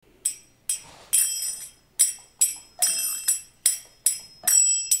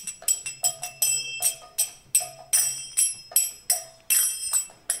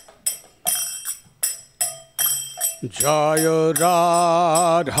Jai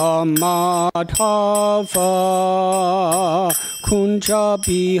Radha Madhava Kunja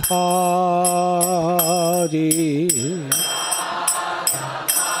Bihari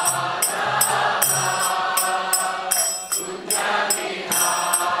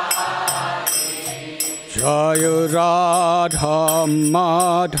Jai Radha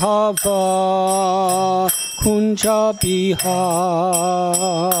Madhava Kunja Bihari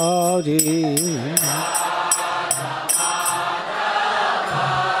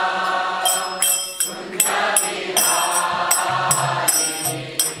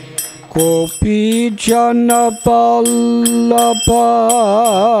Gopi Jana Vallabha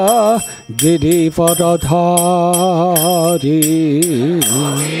Girivaradhari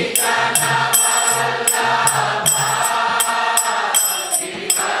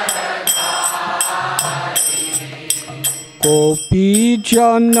Gopi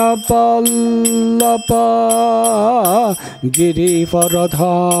Jana Vallabha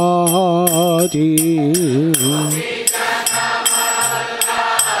Girivaradhari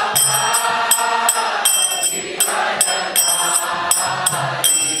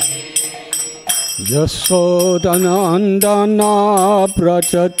Yasodanandana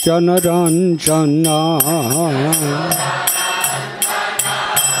Prajajanaranjana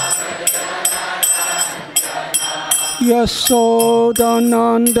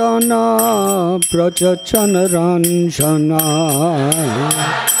Yasodanandana Prajajanaranjana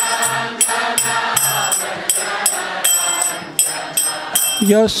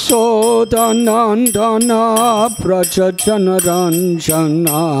Yasodanandana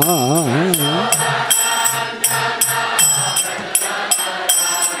Prajajanaranjana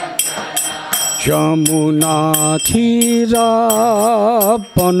Jamuna Thira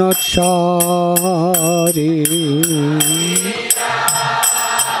Panachari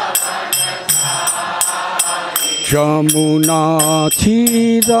Jamuna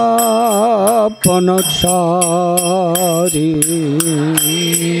Thira Panachari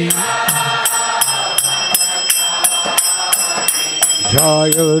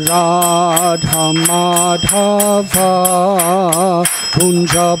Jaya Radha Madhava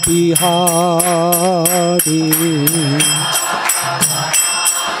Kunja Bihari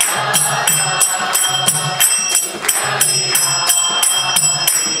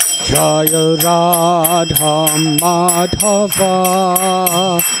Jaya Radha Madhava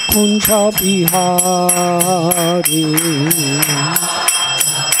Kunja Bihari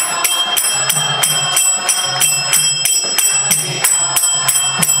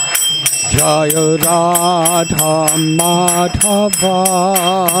Jaya Radha Madhava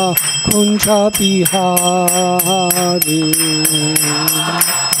Kunja Bihari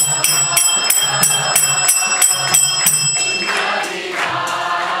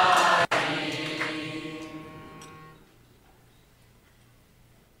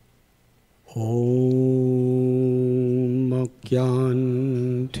Om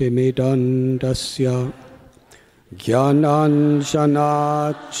Gyantimidandasya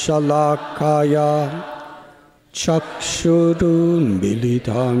Jnananjana Shalakaya Chakshurun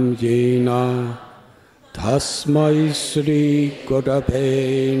Militam Yena Tasmai Sri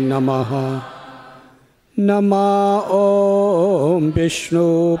Gurave Namaha Nama Om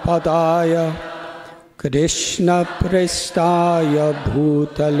Vishnu Padaya Krishna Prestaya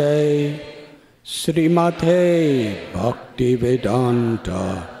Bhutale Srimate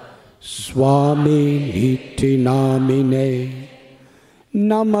Bhaktivedanta Swami Niti Namine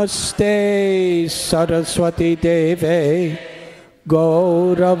Namaste Saraswati Deve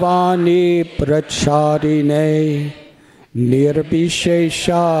Gauravani Pracharine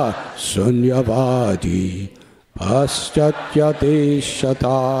Nirbishesha Sunyavadi Paschatya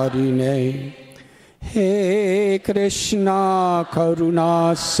Deshatarine He Krishna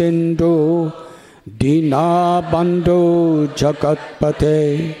Karuna Sindhu Dina Bandhu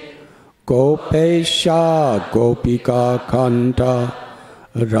Jagatpate Gopesha Gopika Kanta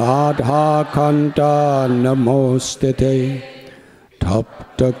Radha Kanta Namostete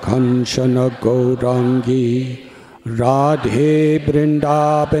Tapta Kanchana Gaurangi Radhe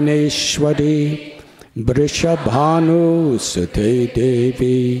Vrindavaneshwari Vrishabhanu Sate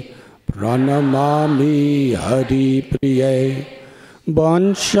Devi Pranamami Hari Priye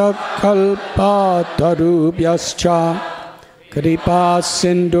Vanshakalpa Tarubhyascha Kripa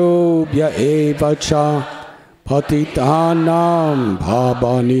Sindhubhya Evacha Patitanam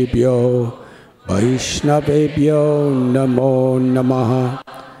Bhavanibhyo Vaishnavebhyo Namo Namaha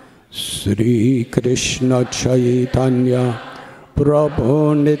Sri Krishna Chaitanya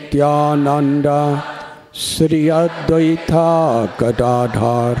Prabhu Nityananda Sri Advaita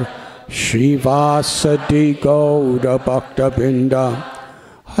Gadadhar Shrivasadi Gaura Bhakta Vrinda.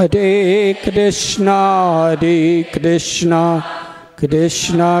 Hare Krishna,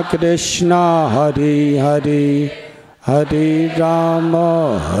 Krishna Krishna, Hare Hare, Hare Rama,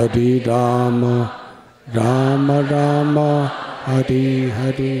 Rama Rama, Hare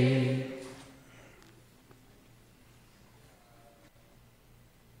Hare.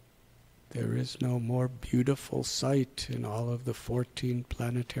 There is no more beautiful sight in all of the 14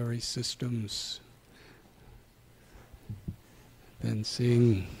 planetary systems than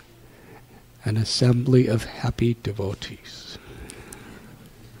seeing an assembly of happy devotees.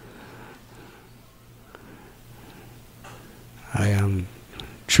 I am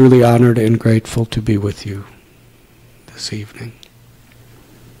truly honored and grateful to be with you this evening.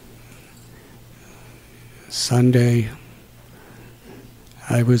 Sunday,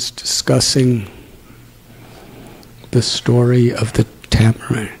 I was discussing the story of the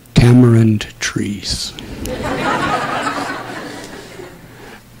tamarind trees.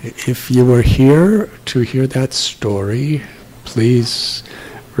 If you were here to hear that story, please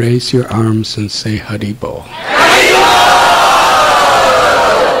raise your arms and say Haribol.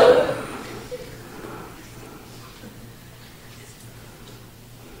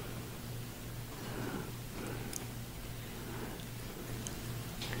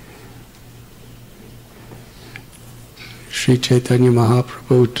 Sri Chaitanya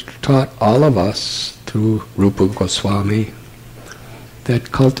Mahaprabhu taught all of us through Rupa Goswami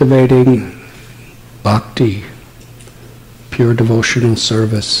that cultivating bhakti, pure devotional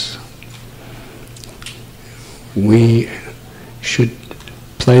service, we should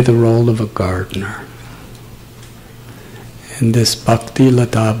play the role of a gardener. And this bhakti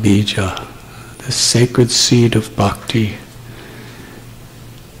lata bija, the sacred seed of bhakti,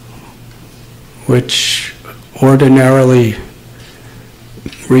 which ordinarily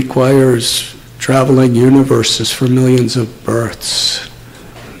requires traveling universes for millions of births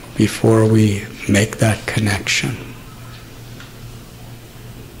before we make that connection.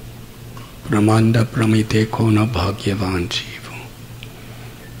 Brahmanda pramite kona bhagyavan jivo.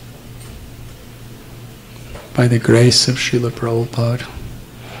 By the grace of Srila Prabhupada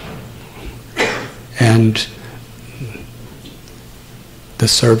and the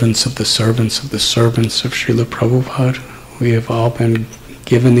servants of the servants of the servants of Srila Prabhupada, we have all been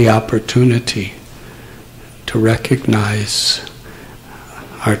given the opportunity to recognize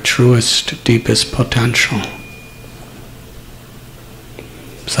our truest, deepest potential.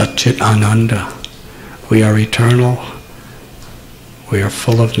 Satchit Ananda. We are eternal. We are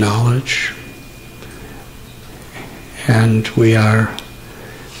full of knowledge. And we are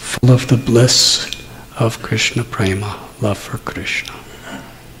full of the bliss of Krishna Prema, love for Krishna.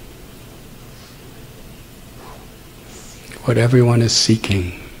 What everyone is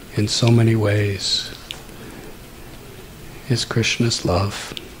seeking in so many ways is Krishna's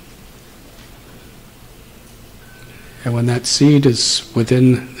love. And when that seed is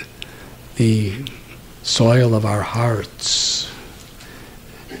within the soil of our hearts,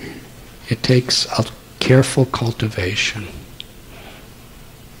 it takes a careful cultivation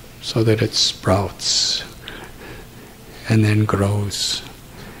so that it sprouts and then grows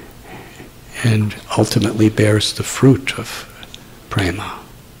and ultimately bears the fruit of prema.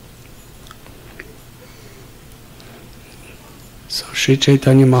 So Sri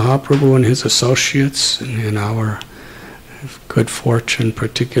Chaitanya Mahaprabhu and his associates, and in our good fortune,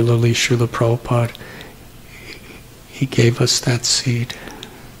 particularly Srila Prabhupada, he gave us that seed.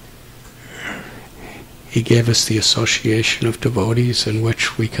 He gave us the association of devotees in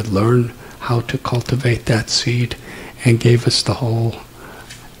which we could learn how to cultivate that seed, and gave us the whole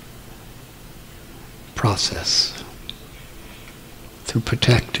process through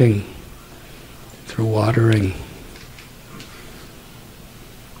protecting, through watering.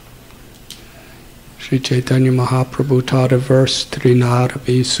 Sri Chaitanya Mahaprabhu taught a verse,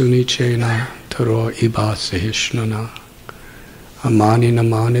 Trinarapi Sunichena Taro Iba Sahishnana Amani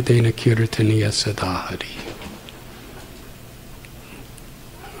Namanadena Kirtaniya Sadahari,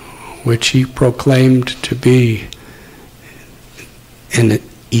 which he proclaimed to be an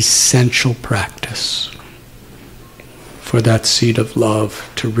essential practice for that seed of love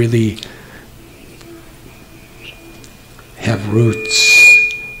to really have roots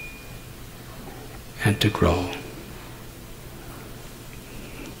and to grow.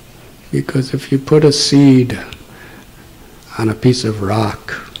 Because if you put a seed on a piece of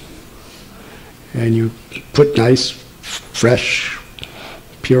rock and you put nice, fresh,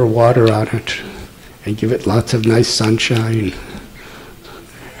 pure water on it and give it lots of nice sunshine,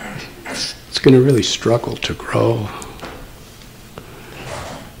 it's going to really struggle to grow.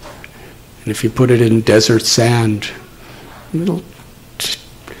 if you put it in desert sand,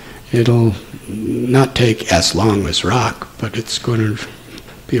 it'll not take as long as rock, but it's going to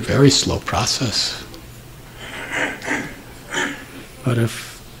be a very slow process. But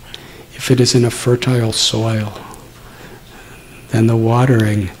if it is in a fertile soil, then the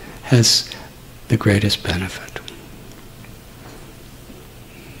watering has the greatest benefit.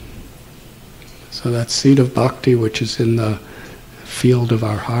 So that seed of bhakti, which is in the field of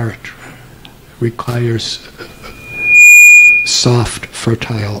our heart, requires soft,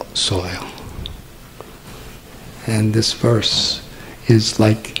 fertile soil. And this verse is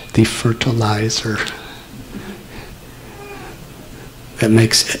like the fertilizer that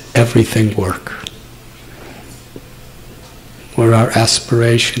makes everything work. Where our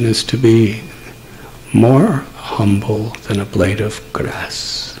aspiration is to be more humble than a blade of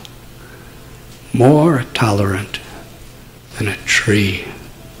grass, more tolerant than a tree,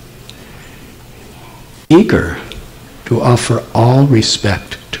 eager to offer all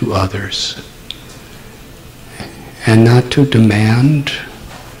respect to others, and not to demand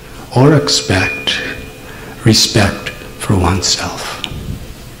or expect respect for oneself.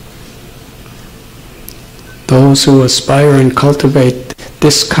 Those who aspire and cultivate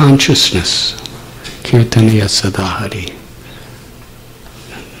this consciousness, Kirtaniya Sadahari,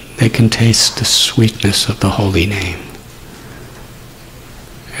 they can taste the sweetness of the holy name.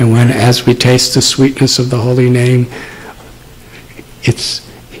 And as we taste the sweetness of the holy name, it's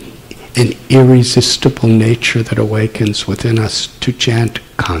an irresistible nature that awakens within us to chant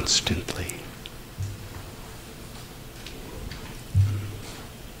constantly.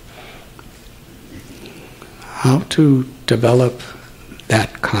 How to develop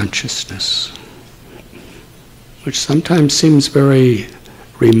that consciousness, which sometimes seems very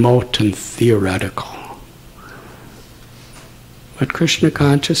remote and theoretical. But Krishna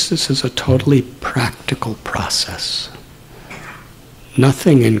consciousness is a totally practical process.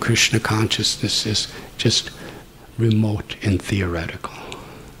 Nothing in Krishna consciousness is just remote and theoretical.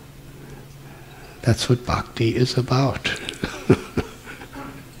 That's what bhakti is about.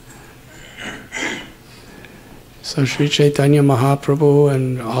 So Sri Chaitanya Mahaprabhu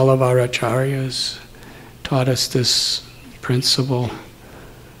and all of our acharyas taught us this principle.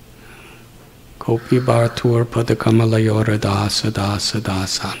 Gopi Bhartur Padakamalaya Dasa Dasa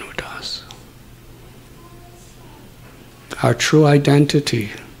Dasa Anudas. Our true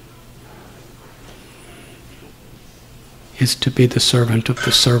identity is to be the servant of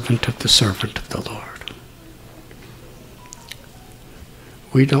the servant of the servant of the Lord.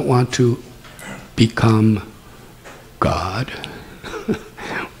 We don't want to become God.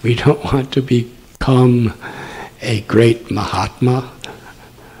 We don't want to become a great Mahatma.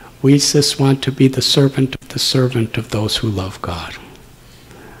 We just want to be the servant of those who love God.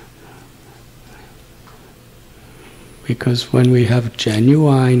 Because when we have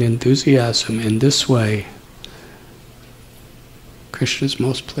genuine enthusiasm in this way, Krishna is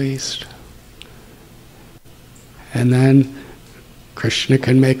most pleased. And then Krishna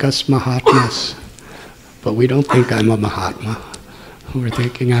can make us Mahatmas. But we don't think I'm a Mahatma. We're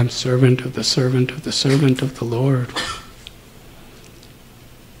thinking I'm servant of the servant of the servant of the Lord.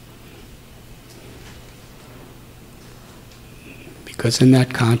 Because in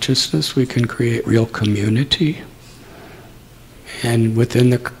that consciousness we can create real community. And within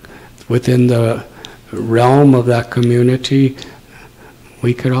the realm of that community,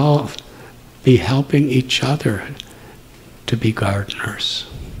 we could all be helping each other to be gardeners.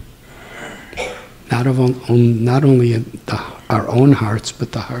 Not only in our own hearts,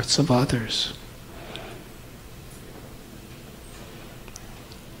 but the hearts of others.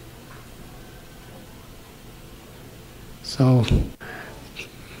 So,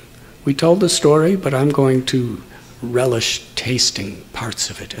 we told the story, but I'm going to relish tasting parts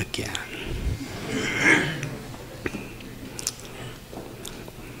of it again.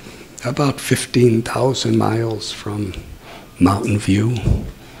 About 15,000 miles from Mountain View,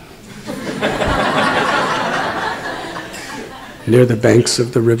 near the banks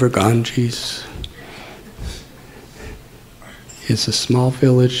of the river Ganges, is a small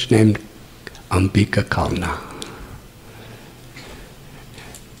village named Ambika Kalna.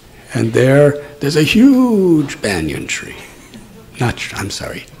 And there's a huge banyan tree.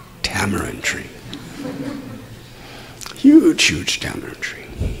 Tamarind tree. Huge tamarind tree.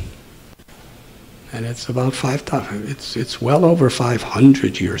 And it's about 5,000, it's well over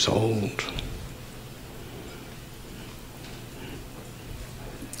 500 years old.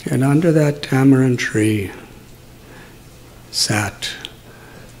 And under that tamarind tree sat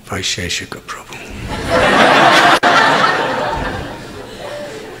Vaisheshika Prabhu.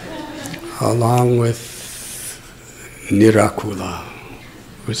 along with Nirakula,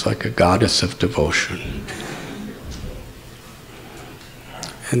 who was like a goddess of devotion.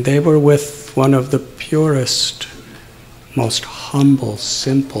 And they were with one of the purest, most humble,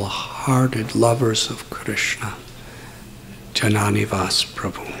 simple-hearted lovers of Krishna, Jananivas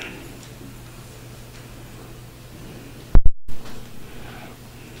Prabhu.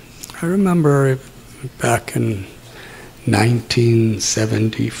 I remember back in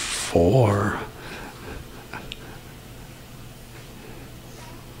 1974,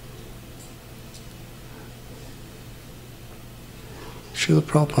 Srila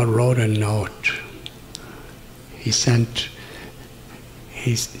Prabhupada wrote a note. He sent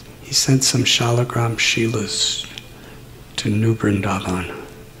some Shalagram Shilas to New Vrindavan,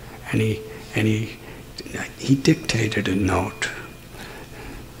 and he dictated a note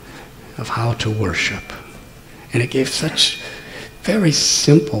of how to worship. And it gave such very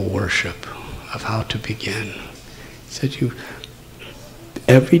simple worship of how to begin. He said,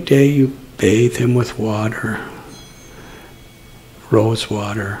 every day you bathe him with water, rose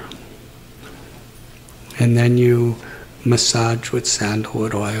water, and then you massage with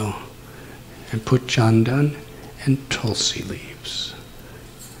sandalwood oil and put chandan and tulsi leaves.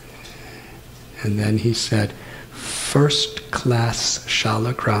 And then he said, first class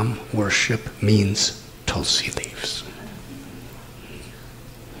Shalagram worship means tulsi leaves.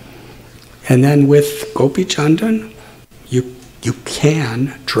 And then with Gopi Chandan, you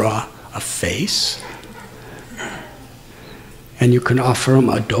can draw a face, and you can offer him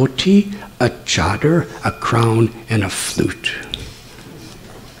a dhoti, a chadar, a crown, and a flute.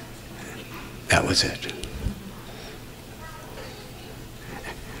 That was it.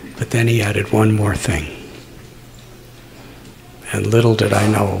 But then he added one more thing. And little did I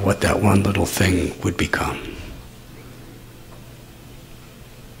know what that one little thing would become.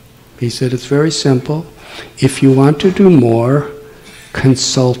 He said, it's very simple. If you want to do more,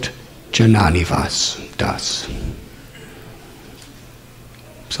 consult Jananivas Das.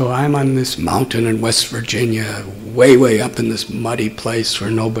 So I'm on this mountain in West Virginia, way up in this muddy place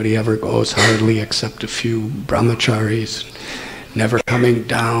where nobody ever goes hardly except a few brahmacharis, never coming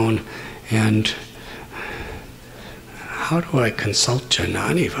down. And how do I consult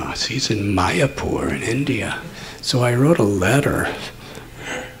Jananivas? He's in Mayapur in India. So I wrote a letter,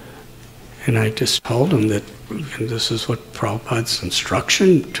 and I just told him that this is what Prabhupada's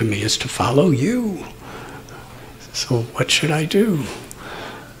instruction to me is to follow you. So what should I do?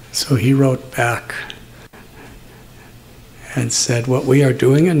 So he wrote back and said, what we are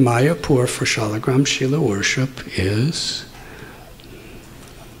doing in Mayapur for Shalagram Shila worship is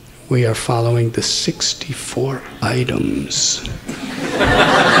we are following the 64 items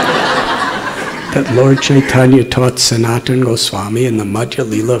that Lord Chaitanya taught Sanatana Goswami in the Madhya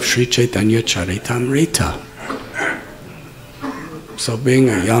Lila of Sri Chaitanya Charitamrita. So being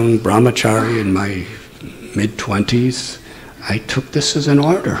a young brahmachari in my mid-20s, I took this as an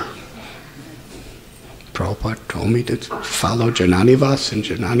order. Prabhupada told me to follow Jananivas, and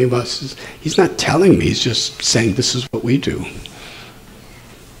Jananivas he's not telling me, he's just saying this is what we do.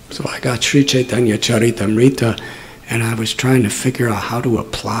 So I got Sri Chaitanya Charitamrita, and I was trying to figure out how to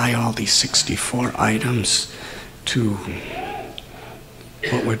apply all these 64 items to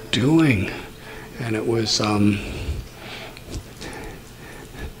what we're doing. And it was,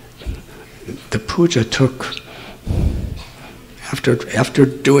 the puja took, after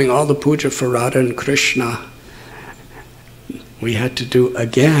doing all the puja for Radha and Krishna, we had to do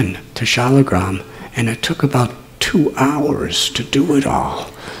again to Shalagram, and it took about 2 hours to do it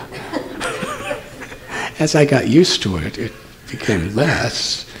all. As I got used to it, it became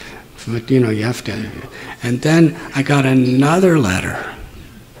less, but you have to. And then I got another letter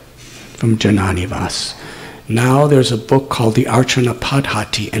from Jananivas. Now there's a book called the Archana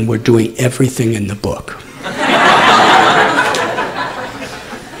Padhati, and we're doing everything in the book.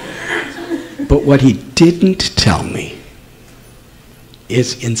 But what he didn't tell me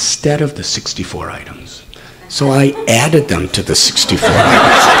is instead of the 64 items, so I added them to the 64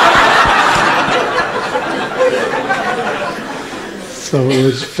 items. So it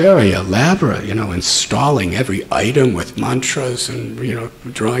was very elaborate, installing every item with mantras and,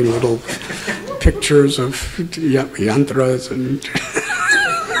 drawing little pictures of yantras. And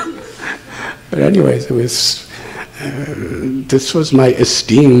but anyways, it was, this was my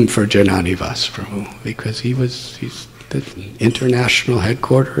esteem for Jananivas Prabhu, because he's the international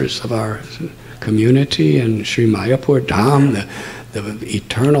headquarters of our community, and Sri Mayapur Dham, the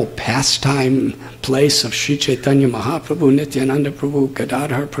eternal pastime place of Sri Chaitanya Mahaprabhu, Nityananda Prabhu,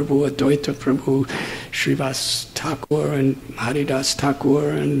 Gadadhar Prabhu, Advaita Prabhu, Srivas Thakur and Haridas Thakur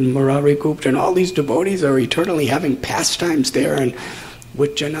and Murari Gupta, and all these devotees are eternally having pastimes there, and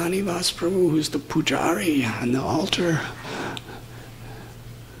with Janani Vas Prabhu, who's the pujari on the altar.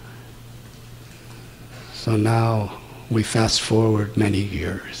 So now we fast forward many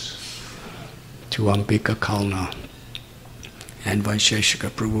years to Ambika Kalna, and Vaisheshika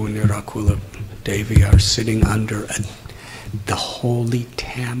Prabhu and Nirakula Devi are sitting under the holy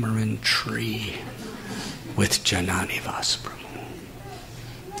tamarind tree with Janani Vas Prabhu.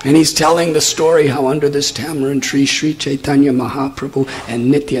 And he's telling the story how under this tamarind tree Sri Chaitanya Mahaprabhu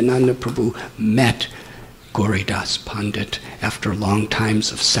and Nityananda Prabhu met Gauridas Pandit after long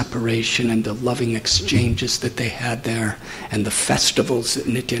times of separation, and the loving exchanges that they had there, and the festivals that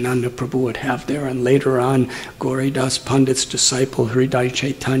Nityananda Prabhu would have there. And later on, Gauridas Pandit's disciple Hriday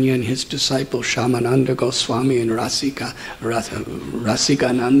Chaitanya and his disciple Shamananda Goswami and Rasikananda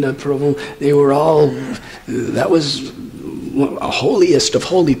Prabhu, they were all, that was a holiest of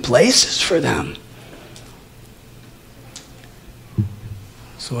holy places for them.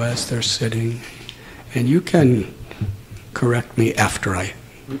 So as they're sitting, and you can correct me after I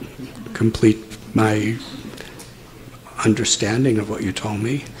complete my understanding of what you told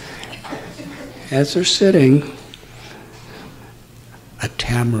me. As they're sitting, a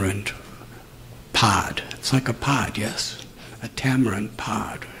tamarind pod, it's like a pod, yes? A tamarind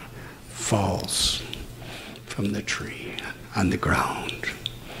pod falls from the tree on the ground.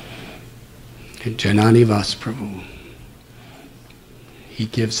 And Janani Vas Prabhu, he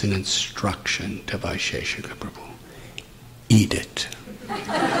gives an instruction to Vaisheshika Prabhu. Eat it.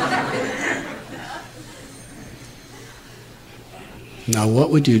 Now what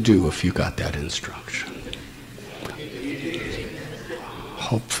would you do if you got that instruction?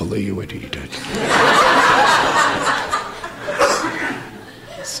 Hopefully you would eat it.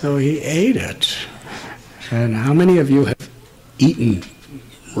 So he ate it. And how many of you have eaten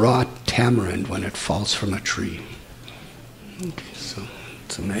raw tamarind when it falls from a tree? Okay, so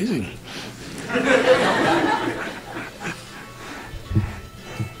it's amazing.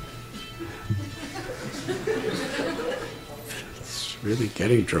 It's really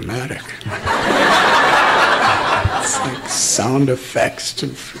getting dramatic. It's like sound effects to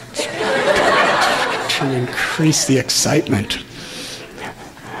increase the excitement.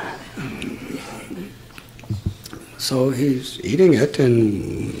 So he's eating it,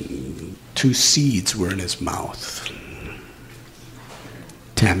 and 2 seeds were in his mouth.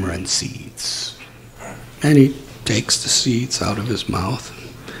 Tamarind seeds. And he takes the seeds out of his mouth.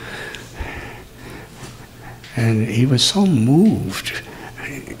 And he was so moved.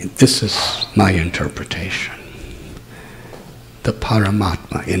 This is my interpretation. The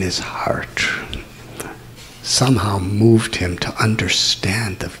Paramatma in his heart somehow moved him to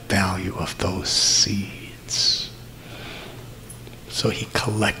understand the value of those seeds. So he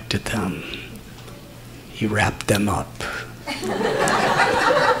collected them. He wrapped them up.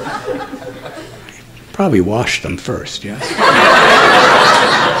 Probably washed them first, yes?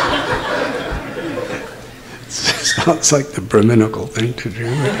 Sounds like the Brahminical thing to do.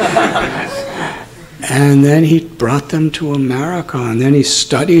 And then he brought them to America, and then he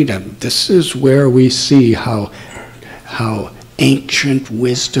studied them. This is where we see how ancient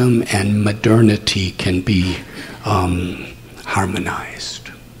wisdom and modernity can be harmonized.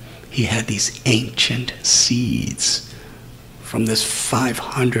 He had these ancient seeds from this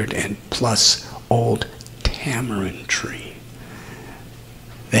 500 and plus old tamarind tree,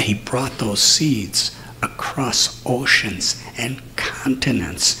 that he brought those seeds across oceans and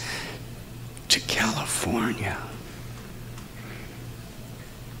continents to California.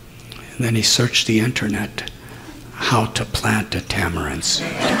 And then he searched the internet, how to plant a tamarind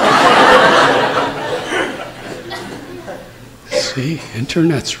seed. See,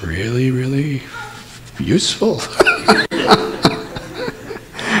 internet's really, really useful.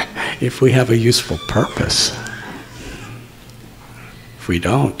 If we have a useful purpose. If we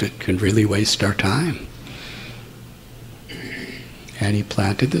don't, it can really waste our time. And he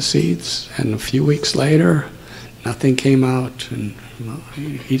planted the seeds, and a few weeks later, nothing came out, and well,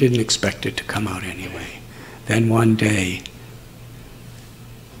 he didn't expect it to come out anyway. Then one day,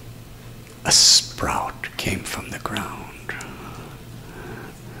 a sprout came from the ground.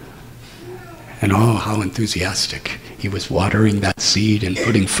 And oh, how enthusiastic. He was watering that seed and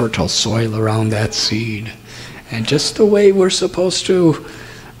putting fertile soil around that seed. And just the way we're supposed to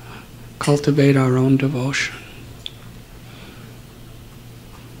cultivate our own devotion.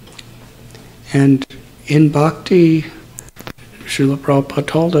 And in bhakti, Srila Prabhupada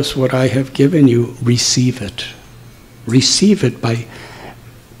told us, what I have given you, receive it. Receive it by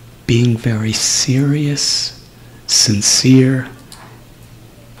being very serious, sincere,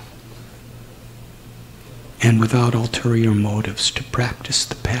 and without ulterior motives to practice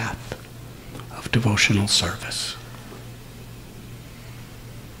the path of devotional service.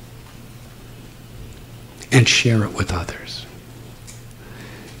 And share it with others.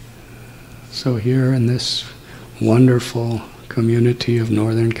 So here in this wonderful community of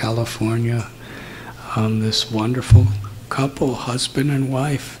Northern California, this wonderful couple, husband and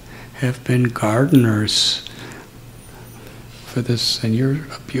wife, have been gardeners for this, and you're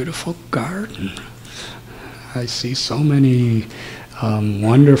a beautiful garden. I see so many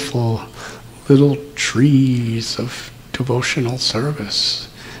wonderful little trees of devotional service,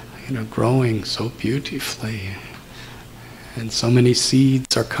 growing so beautifully. And so many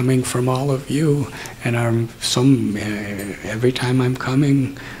seeds are coming from all of you, and every time I'm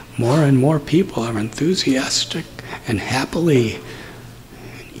coming, more and more people are enthusiastic and happily and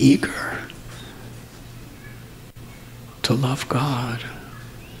eager to love God,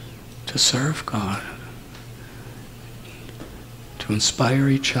 to serve God, to inspire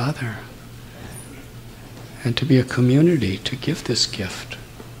each other, and to be a community, to give this gift.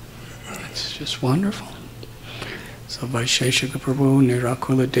 It's just wonderful. So Vaisheshika Prabhu,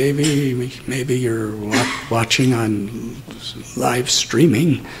 Nirakula Devi, maybe you're watching on live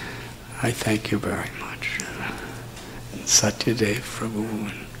streaming. I thank you very much. And Satyadev Prabhu,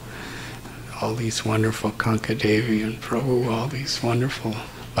 and all these wonderful Kanka Devi and Prabhu, all these wonderful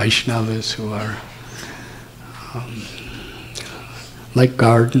Vaishnavas who are like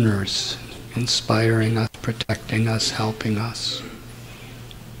gardeners, inspiring us, protecting us, helping us.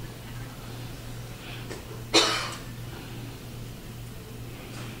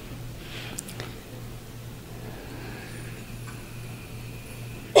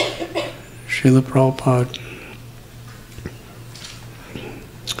 Srila Prabhupada,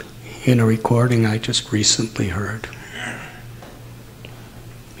 in a recording I just recently heard,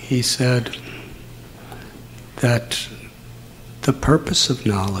 he said that the purpose of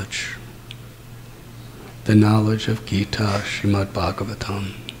knowledge, the knowledge of Gita, Srimad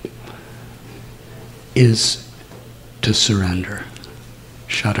Bhagavatam, is to surrender,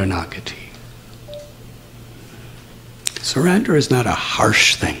 sharanagati. Surrender is not a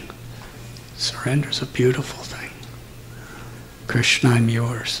harsh thing. Surrender is a beautiful thing. Krishna, I'm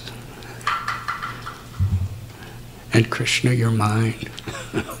yours. And Krishna, you're mine.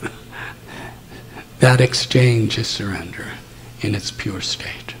 That exchange is surrender in its pure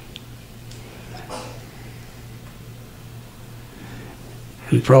state.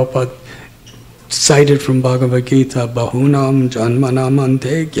 And Prabhupada cited from Bhagavad Gita, Bahunam Janmanam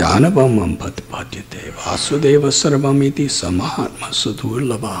Ante Jnanabhamam Patpadyate Vasudeva Sarvamiti Samahatma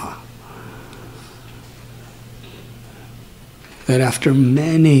Sudurlabha. That after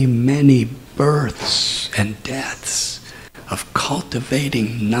many, many births and deaths of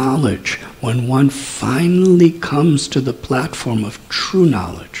cultivating knowledge, when one finally comes to the platform of true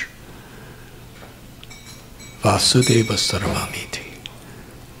knowledge, Vasudeva Sarvamiti,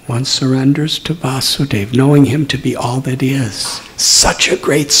 one surrenders to Vasudeva, knowing him to be all that is. Such a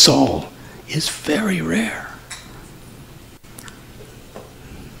great soul is very rare.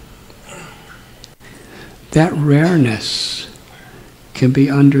 That rareness can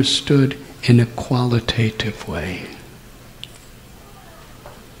be understood in a qualitative way.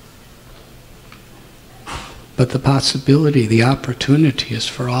 But the possibility, the opportunity is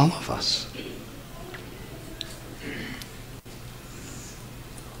for all of us.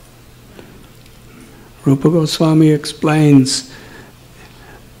 Rupa Goswami explains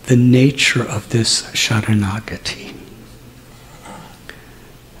the nature of this sharanagati.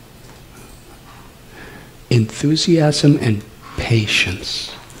 Enthusiasm and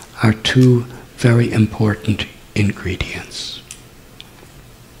patience are two very important ingredients.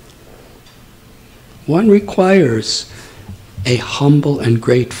 One requires a humble and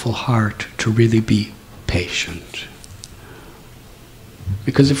grateful heart to really be patient.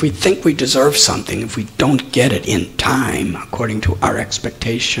 Because if we think we deserve something, if we don't get it in time, according to our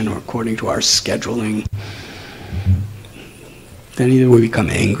expectation or according to our scheduling, then either we become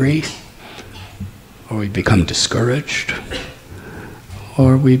angry, or we become discouraged,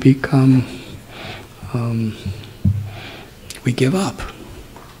 or we become, we give up.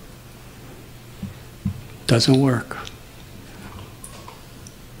 Doesn't work.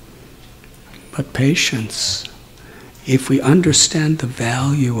 But patience, if we understand the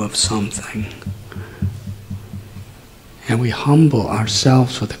value of something, and we humble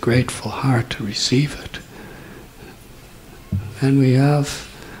ourselves with a grateful heart to receive it, and we have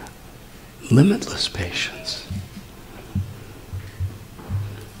limitless patience.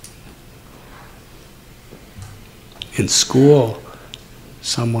 In school,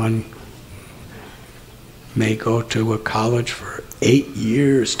 someone may go to a college for 8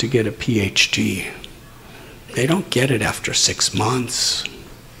 years to get a PhD. They don't get it after 6 months.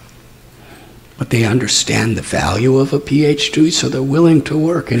 But they understand the value of a PhD, so they're willing to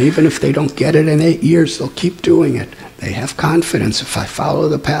work. And even if they don't get it in 8 years, they'll keep doing it. They have confidence. If I follow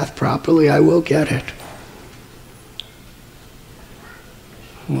the path properly, I will get it.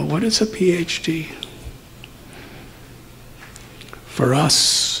 Well, what is a PhD? For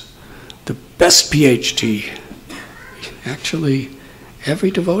us, the best PhD, actually,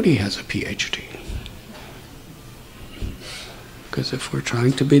 every devotee has a PhD. Because if we're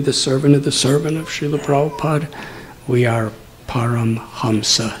trying to be the servant of Srila Prabhupada, we are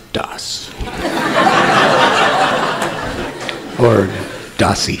Paramhamsa Das. Or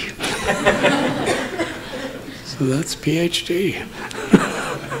Dasi. So that's PhD.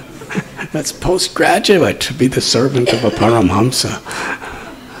 That's postgraduate to be the servant of a Paramhamsa.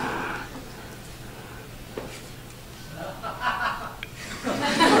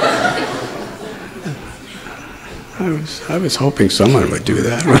 I was hoping someone would do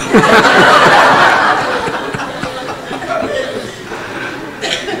that.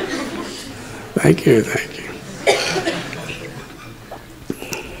 Thank you.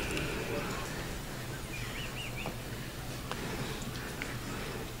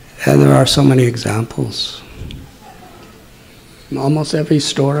 And there are so many examples. Almost every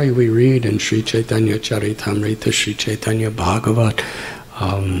story we read in Sri Chaitanya Charitamrita, Sri Chaitanya Bhagavat,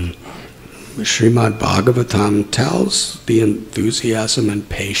 Srimad Bhagavatam tells the enthusiasm and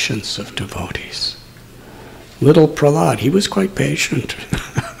patience of devotees. Little Prahlad, he was quite patient.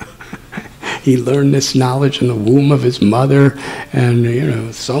 He learned this knowledge in the womb of his mother,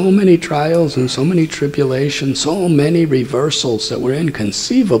 and so many trials and so many tribulations, so many reversals that were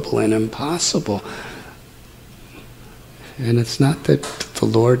inconceivable and impossible. And it's not that the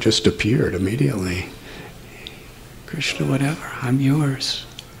Lord just appeared immediately. Krishna, whatever, I'm yours.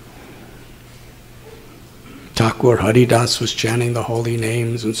 Thakur Haridas was chanting the holy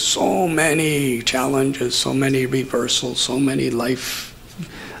names, and so many challenges, so many reversals, so many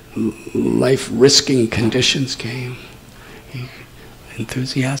life-risking conditions came.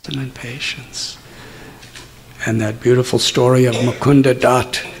 Enthusiasm and patience. And that beautiful story of Mukunda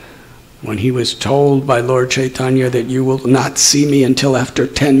Dutt, when he was told by Lord Chaitanya that you will not see me until after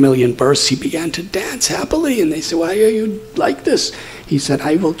 10 million births, he began to dance happily. And they said, why are you like this? He said,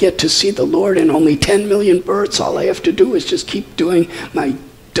 I will get to see the Lord in only 10 million births. All I have to do is just keep doing my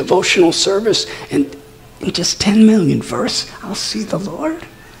devotional service, and in just 10 million births, I'll see the Lord.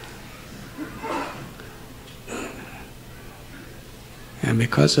 And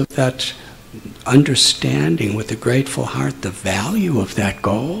because of that understanding with a grateful heart, the value of that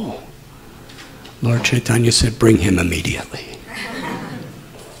goal, Lord Chaitanya said, bring him immediately.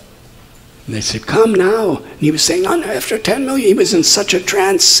 And they said, come now. And he was saying, oh, after 10 million, he was in such a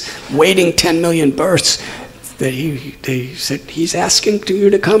trance, waiting 10 million births, that they said, he's asking you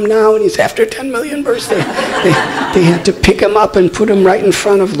to come now, and he's after 10 million births. They had to pick him up and put him right in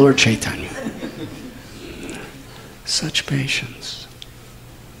front of Lord Chaitanya. Such patience.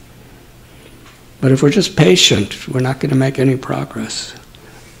 But if we're just patient, we're not going to make any progress.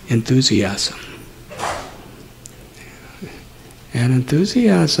 Enthusiasm. And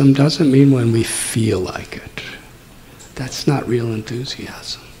enthusiasm doesn't mean when we feel like it. That's not real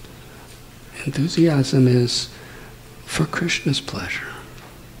enthusiasm. Enthusiasm is for Krishna's pleasure.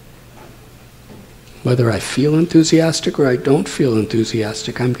 Whether I feel enthusiastic or I don't feel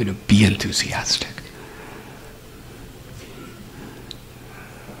enthusiastic, I'm going to be enthusiastic.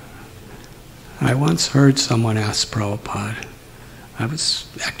 I once heard someone ask Prabhupada, I was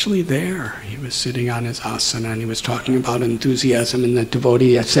actually there. He was sitting on his asana and he was talking about enthusiasm, and the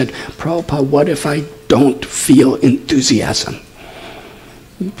devotee said, Prabhupada, what if I don't feel enthusiasm?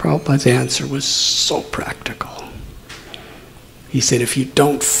 And Prabhupada's answer was so practical. He said, if you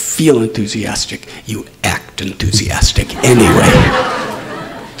don't feel enthusiastic, you act enthusiastic anyway.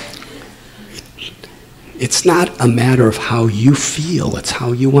 It's not a matter of how you feel, it's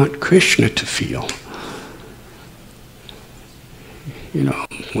how you want Krishna to feel. You know,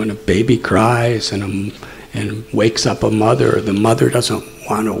 when a baby cries and wakes up a mother, the mother doesn't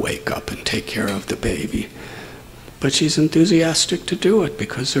want to wake up and take care of the baby. But she's enthusiastic to do it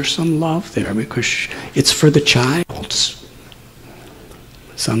because there's some love there, because it's for the child.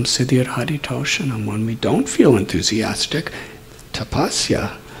 Some siddhir haritoshanam, when we don't feel enthusiastic,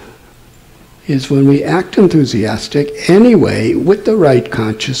 tapasya, is when we act enthusiastic anyway, with the right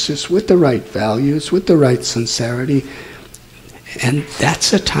consciousness, with the right values, with the right sincerity. And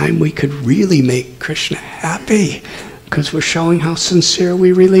that's a time we could really make Krishna happy, because we're showing how sincere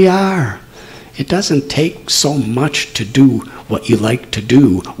we really are. It doesn't take so much to do what you like to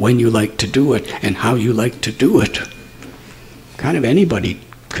do, when you like to do it, and how you like to do it. Kind of anybody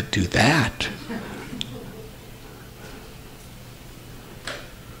could do that.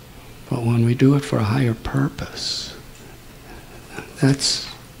 But when we do it for a higher purpose, that's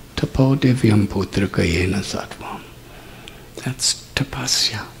tapo divyam putrika yena sattvam. That's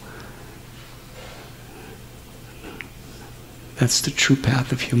tapasya. That's the true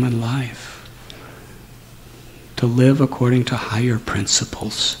path of human life. To live according to higher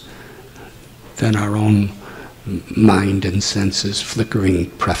principles than our own mind and senses, flickering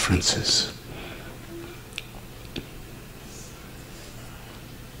preferences.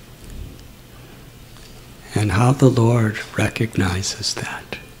 And how the Lord recognizes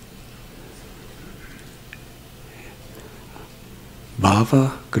that.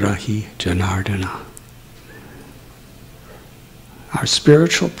 Bhava Grahi Janardana. Our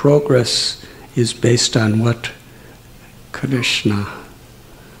spiritual progress is based on what Krishna,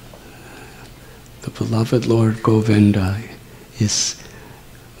 the beloved Lord Govinda, is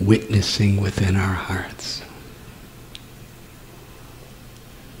witnessing within our hearts.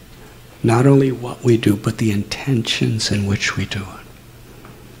 Not only what we do, but the intentions in which we do it.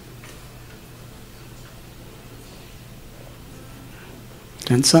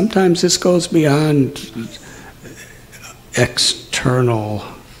 And sometimes this goes beyond external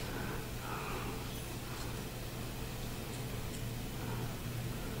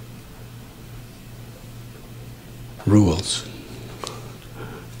rules.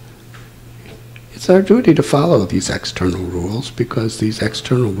 It's our duty to follow these external rules, because these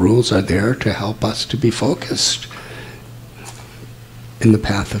external rules are there to help us to be focused in the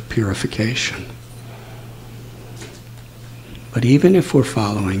path of purification. But even if we're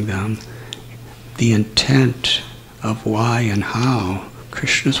following them, the intent of why and how,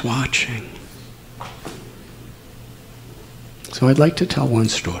 Krishna's watching. So I'd like to tell one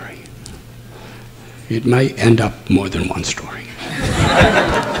story. It might end up more than one story.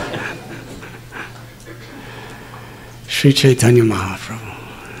 Sri Chaitanya Mahaprabhu.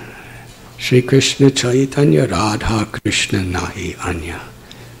 Sri Krishna Chaitanya Radha Krishna Nahi Anya.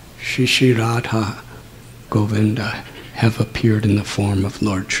 Shri Radha Govinda have appeared in the form of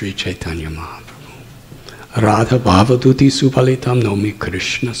Lord Sri Chaitanya Mahaprabhu. Radha Bhavaduti Supalitam Nomi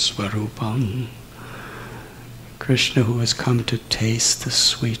Krishna Swarupam. Krishna, who has come to taste the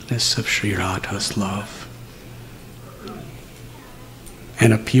sweetness of Sri Radha's love,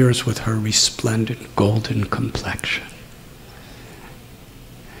 and appears with her resplendent golden complexion.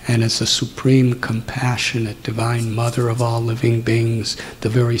 And as the supreme, compassionate, divine mother of all living beings, the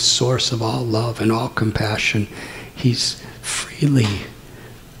very source of all love and all compassion, he's freely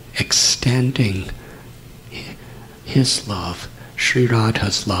extending his love, Sri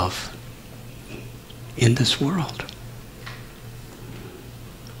Radha's love, in this world.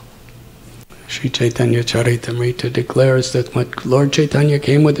 Sri Chaitanya Charitamrita declares that when Lord Chaitanya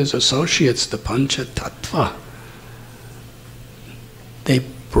came with his associates, the Pancha Tattva, they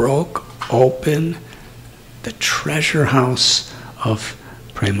broke open the treasure house of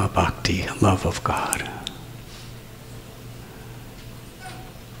Prema Bhakti, love of God.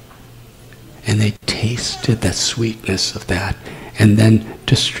 And they tasted the sweetness of that and then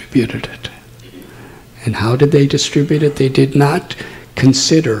distributed it. And how did they distribute it? They did not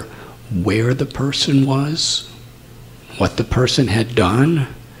consider where the person was, what the person had done,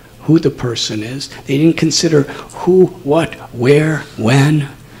 who the person is. They didn't consider who, what, where, when.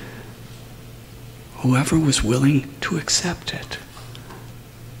 Whoever was willing to accept it.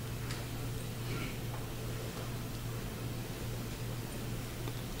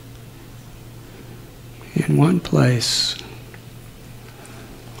 In one place,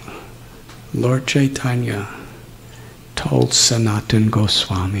 Lord Chaitanya told Sanatana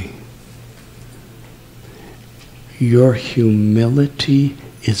Goswami, "Your humility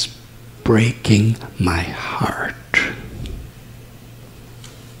is breaking my heart."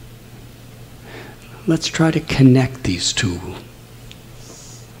 Let's try to connect these two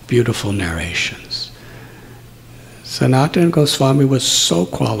beautiful narrations. Sanatana Goswami was so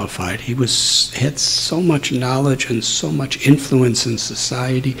qualified. He had so much knowledge and so much influence in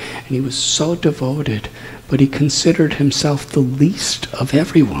society, and he was so devoted, but he considered himself the least of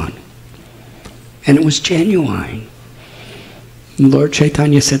everyone. And it was genuine. And Lord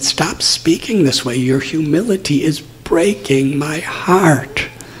Chaitanya said, "Stop speaking this way. Your humility is breaking my heart."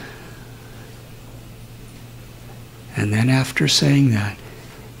 And then after saying that,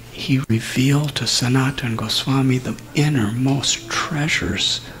 he revealed to Sanatana Goswami the innermost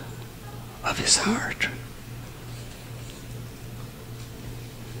treasures of his heart.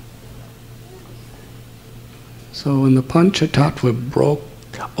 So when the Panchatattva broke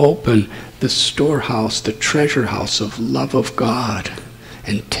open the storehouse, the treasure house of love of God,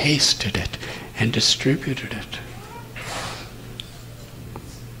 and tasted it and distributed it,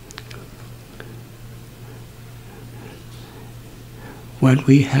 when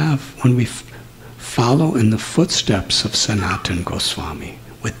we follow in the footsteps of Sanatana Goswami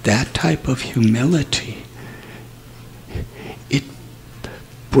with that type of humility, it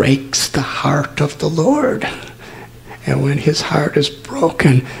breaks the heart of the Lord. And when his heart is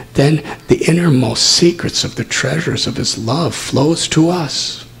broken, then the innermost secrets of the treasures of his love flows to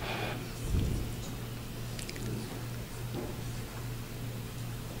us.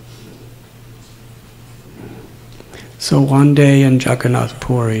 So one day in Jagannath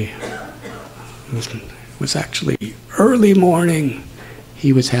Puri, it was actually early morning,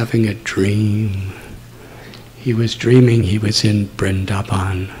 he was having a dream. He was dreaming he was in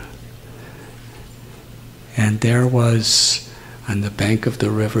Vrindavan. And there was, on the bank of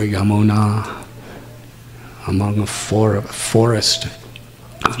the river Yamuna, among a forest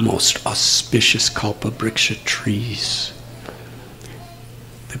of most auspicious kalpabriksha trees,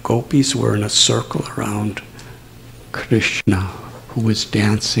 the gopis were in a circle around Krishna, who was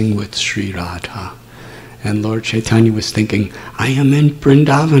dancing with Sri Radha. And Lord Chaitanya was thinking, I am in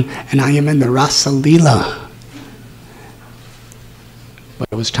Vrindavan and I am in the Rasa Leela. But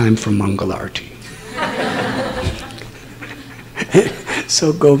it was time for Mangalarti.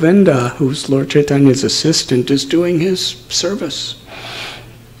 So Govinda, who's Lord Chaitanya's assistant, is doing his service.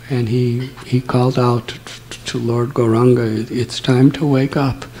 And he called out to Lord Gauranga, it's time to wake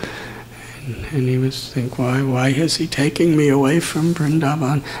up. And he was thinking, why is he taking me away from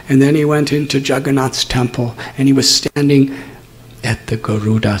Vrindavan? And then he went into Jagannath's temple, and he was standing at the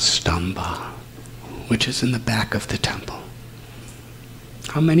Garuda Stamba, which is in the back of the temple.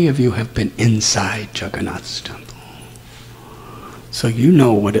 How many of you have been inside Jagannath's temple? So you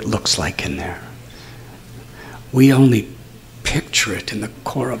know what it looks like in there. We only picture it in the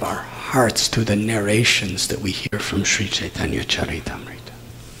core of our hearts through the narrations that we hear from Sri Chaitanya Charitamrita.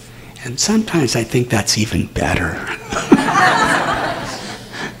 And sometimes I think that's even better.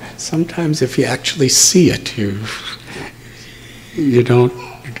 Sometimes if you actually see it, you don't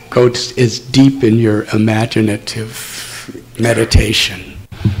go as deep in your imaginative meditation.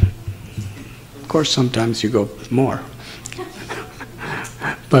 Of course, sometimes you go more.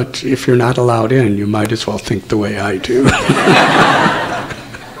 But if you're not allowed in, you might as well think the way I do.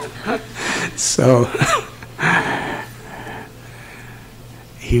 So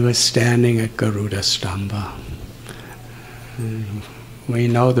he was standing at Garuda Stamba. We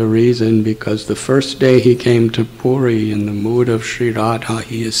know the reason, because the first day he came to Puri in the mood of Sri Radha,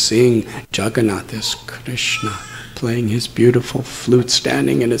 he is seeing Jagannath as Krishna, playing his beautiful flute,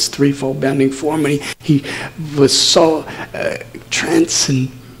 standing in his threefold bending form, and he was so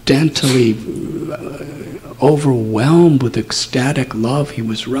transcendentally overwhelmed with ecstatic love. He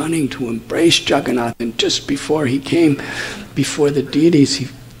was running to embrace Jagannath, and just before he came before the deities,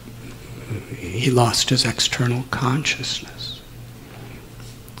 he lost his external consciousness.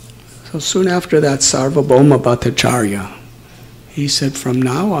 So soon after that, Sarvabhauma Bhattacharya, he said, from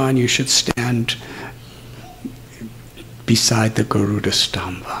now on you should stand beside the Garuda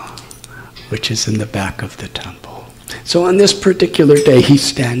Stamba, which is in the back of the temple. So on this particular day, he's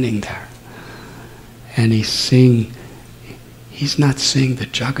standing there. And he's not seeing the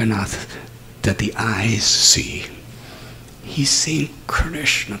Jagannath that the eyes see. He's seeing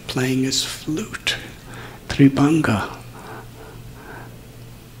Krishna playing his flute, Tribhanga.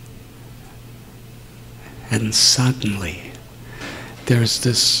 And suddenly, there's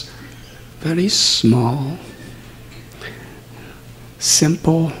this very small,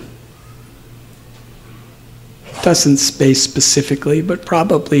 simple, doesn't say specifically, but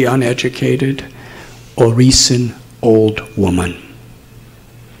probably uneducated, Orisan old woman.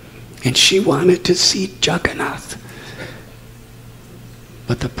 And she wanted to see Jagannath.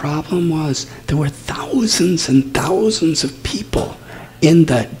 But the problem was, there were thousands and thousands of people in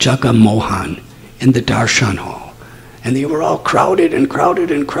the Jaga Mohan, in the Darshan hall. And they were all crowded and crowded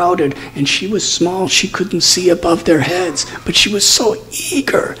and crowded. And she was small, she couldn't see above their heads. But she was so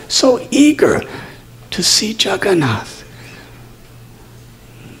eager to see Jagannath.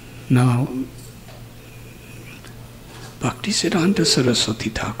 Now, Bhaktisiddhanta Saraswati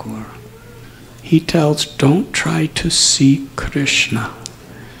Thakur, he tells, don't try to see Krishna.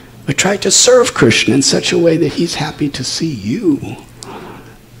 but try to serve Krishna in such a way that he's happy to see you.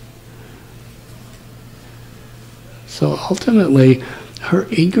 So ultimately, her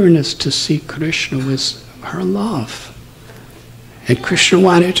eagerness to see Krishna was her love. And Krishna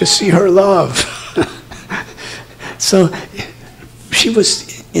wanted to see her love. So she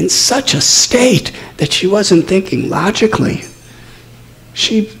was in such a state that she wasn't thinking logically.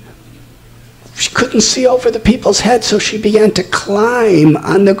 She couldn't see over the people's heads, so she began to climb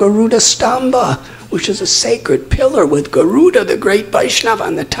on the Garuda Stamba, which is a sacred pillar with Garuda, the great Vaishnava,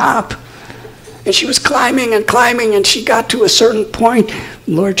 on the top. And she was climbing and climbing, and she got to a certain point.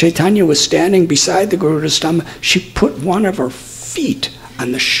 Lord Chaitanya was standing beside the Garuda Stamba. She put one of her feet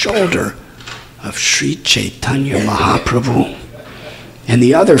on the shoulder of Sri Chaitanya Mahaprabhu. And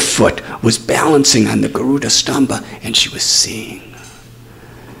the other foot was balancing on the Garuda Stamba, and she was seeing.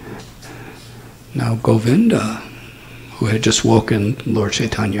 Now Govinda, who had just woken Lord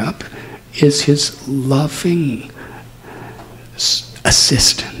Chaitanya up, is his loving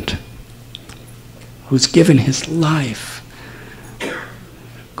assistant, who's given his life.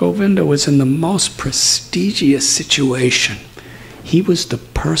 Govinda was in the most prestigious situation. He was the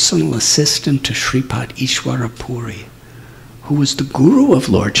personal assistant to Sripad Ishwara Puri, who was the guru of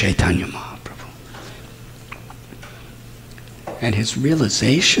Lord Chaitanya Mahaprabhu. And his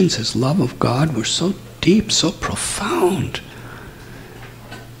realizations, his love of God were so deep, so profound.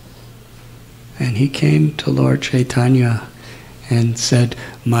 And he came to Lord Chaitanya and said,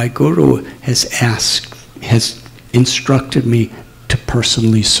 my guru has instructed me to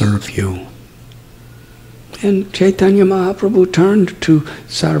personally serve you. And Chaitanya Mahaprabhu turned to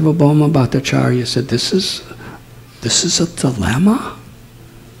Sarvabhauma Bhattacharya and said, this is a dilemma.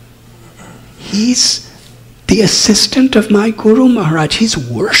 He's the assistant of my Guru Maharaj. He's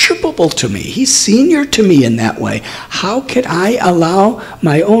worshipable to me. He's senior to me in that way. How could I allow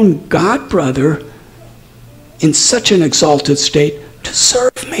my own god brother in such an exalted state to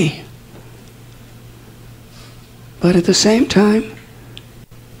serve me? But at the same time,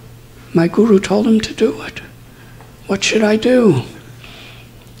 my Guru told him to do it. What should I do?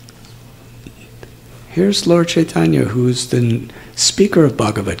 Here's Lord Chaitanya, who's the speaker of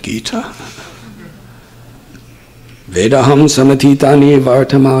Bhagavad Gita. Vedaham samatitani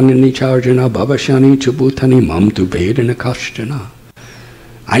vartamani nicharjana bhavashani chubutani mam tu vedana kashtana.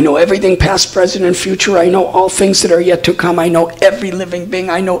 I know everything past, present, and future. I know all things that are yet to come. I know every living being.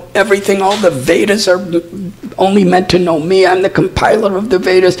 I know everything. All the Vedas are only meant to know me. I'm the compiler of the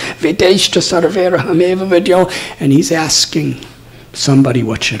Vedas. Vedeshta sarvera hameva vidyo. And he's asking somebody,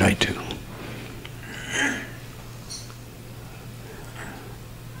 what should I do?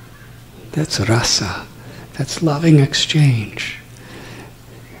 That's rasa. That's loving exchange.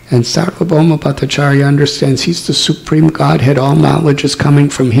 And Sarvabhauma Bhattacharya understands he's the supreme Godhead. All knowledge is coming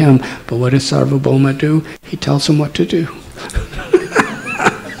from him. But what does Sarvabhauma do? He tells him what to do.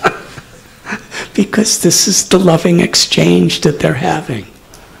 Because this is the loving exchange that they're having.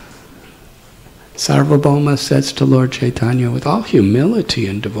 Sarvabhauma says to Lord Chaitanya with all humility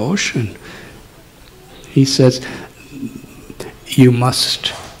and devotion, he says, you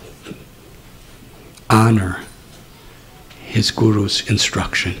must honor his Guru's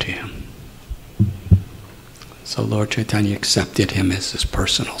instruction to him. So Lord Chaitanya accepted him as his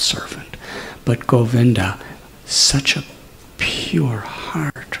personal servant. But Govinda, such a pure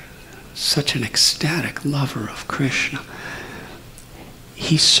heart, such an ecstatic lover of Krishna,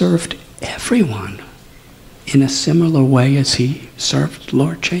 he served everyone in a similar way as he served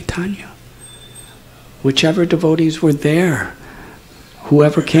Lord Chaitanya. Whichever devotees were there,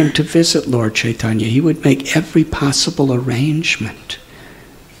 whoever came to visit Lord Chaitanya, he would make every possible arrangement.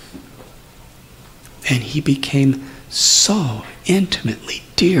 And he became so intimately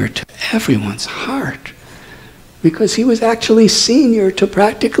dear to everyone's heart because he was actually senior to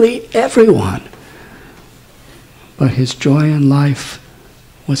practically everyone. But his joy in life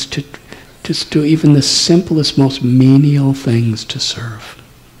was to just do even the simplest, most menial things to serve.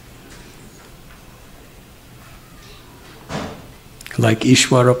 Like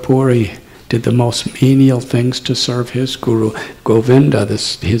Ishwara Puri did the most menial things to serve his guru. Govinda,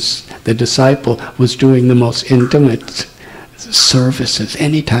 the disciple, was doing the most intimate services,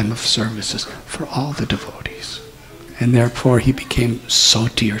 any time of services, for all the devotees. And therefore he became so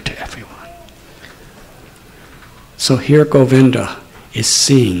dear to everyone. So here Govinda is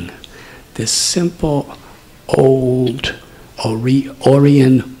seeing this simple, old,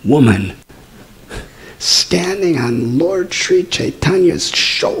 Orient woman standing on Lord Sri Chaitanya's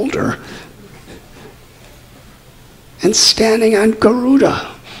shoulder and standing on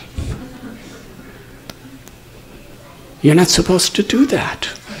Garuda. You're not supposed to do that.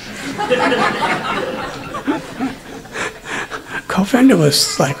 Govinda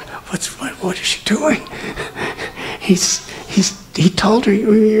was like, what is she doing? He told her,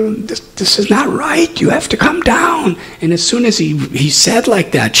 this is not right, you have to come down. And as soon as he said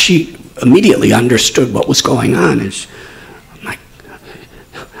like that, she immediately understood what was going on. And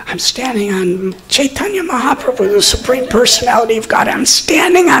I'm standing on Chaitanya Mahaprabhu, the Supreme Personality of God. I'm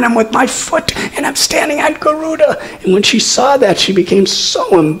standing on him with my foot, and I'm standing on Garuda. And when she saw that, she became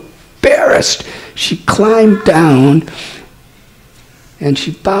so embarrassed. She climbed down, and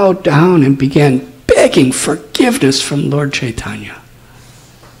she bowed down and began begging forgiveness from Lord Chaitanya.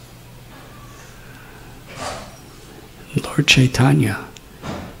 Lord Chaitanya,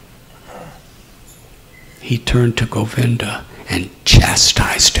 he turned to Govinda and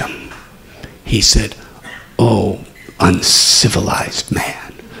chastised him. He said, "Oh, uncivilized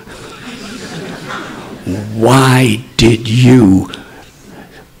man, why did you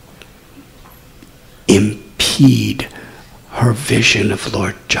impede her vision of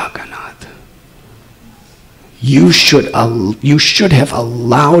Lord Jagannath? You should have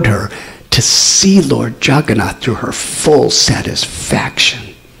allowed her to see Lord Jagannath to her full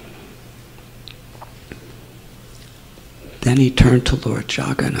satisfaction." Then he turned to Lord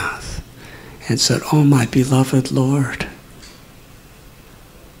Jagannath and said, "Oh, my beloved Lord,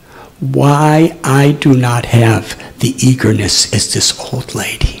 why I do not have the eagerness as this old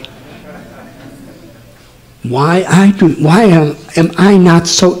lady? Why am I not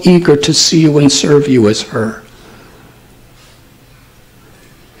so eager to see you and serve you as her?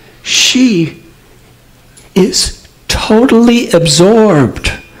 She is totally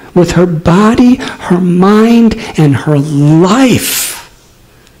absorbed with her body, her mind, and her life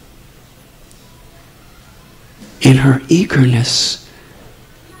in her eagerness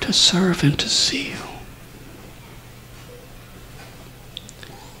to serve and to see you."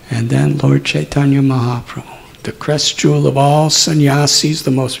 And then Lord Chaitanya Mahaprabhu, the crest jewel of all sannyasis,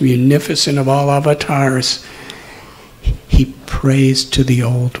 the most munificent of all avatars, he praised to the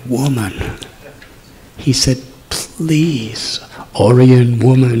old woman. He said, "Please, Orient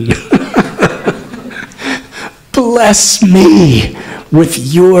woman, bless me with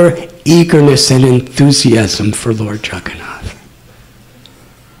your eagerness and enthusiasm for Lord Jagannath."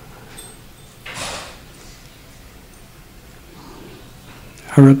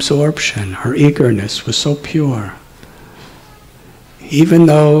 Her absorption, her eagerness was so pure. Even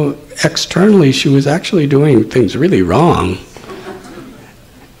though externally she was actually doing things really wrong,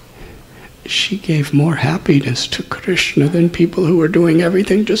 she gave more happiness to Krishna than people who were doing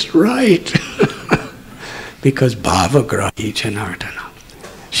everything just right. Because bhavagrahi janardana.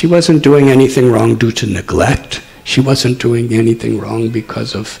 She wasn't doing anything wrong due to neglect. She wasn't doing anything wrong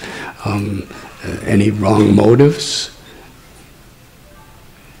because of any wrong motives.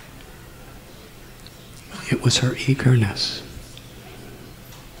 It was her eagerness.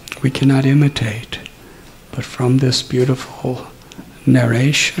 We cannot imitate, but from this beautiful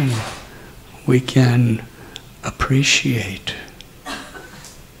narration, we can appreciate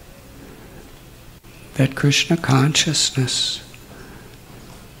that Krishna consciousness,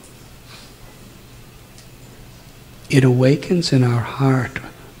 it awakens in our heart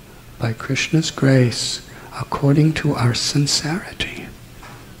by Krishna's grace according to our sincerity,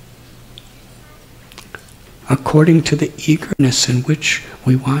 according to the eagerness in which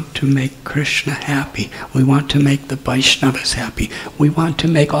we want to make Krishna happy. We want to make the Vaishnavas happy. We want to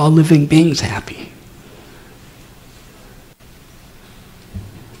make all living beings happy.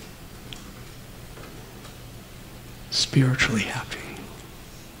 Spiritually happy.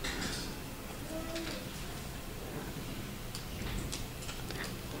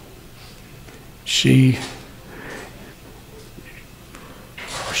 She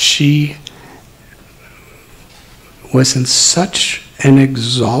was in such an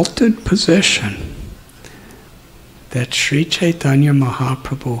exalted position that Sri Chaitanya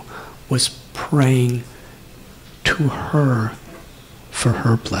Mahaprabhu was praying to her for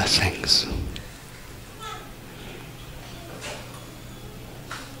her blessings.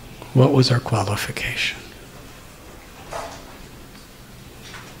 What was her qualification?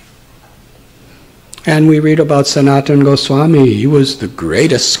 And we read about Sanatana Goswami. He was the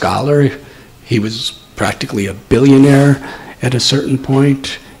greatest scholar. He was practically a billionaire at a certain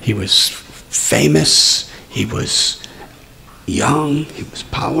point. He was famous. He was young. He was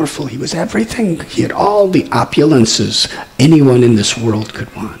powerful. He was everything. He had all the opulences anyone in this world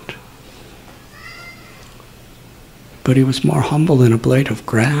could want. But he was more humble than a blade of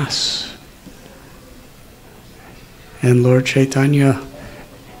grass. And Lord Chaitanya,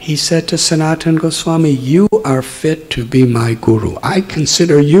 he said to Sanatana Goswami, "You are fit to be my guru. I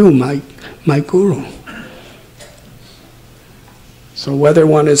consider you my guru." So whether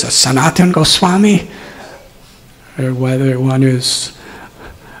one is a Sanatana Goswami, or whether one is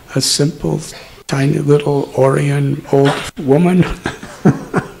a simple, tiny little Orient old woman,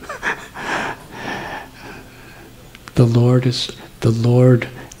 the Lord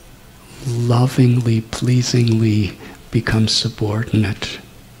lovingly, pleasingly becomes subordinate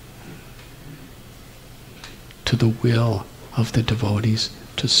to the will of the devotees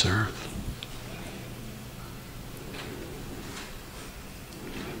to serve.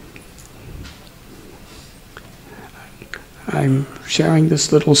 I'm sharing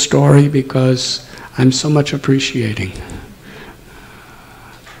this little story because I'm so much appreciating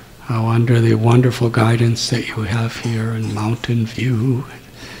how, under the wonderful guidance that you have here in Mountain View,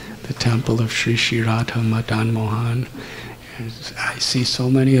 the temple of Sri Sri Radha Madan Mohan, I see so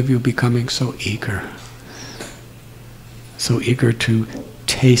many of you becoming so eager to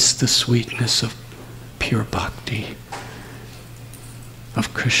taste the sweetness of pure bhakti,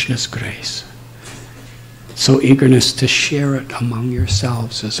 of Krishna's grace. So eagerness to share it among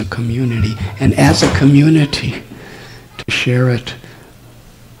yourselves as a community, and as a community to share it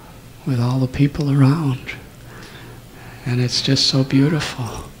with all the people around. And it's just so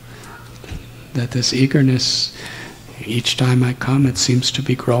beautiful that this eagerness, each time I come, it seems to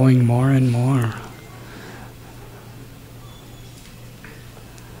be growing more and more.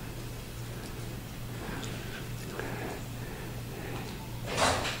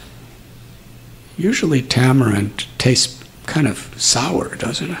 Usually tamarind tastes kind of sour,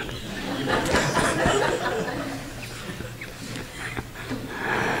 doesn't it?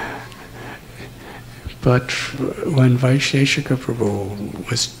 But when Vaisheshika Prabhu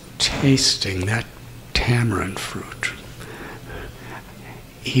was tasting that tamarind fruit,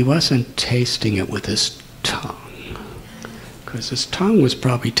 he wasn't tasting it with his tongue, because his tongue was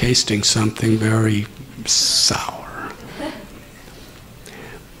probably tasting something very sour.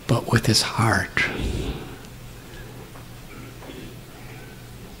 But with his heart,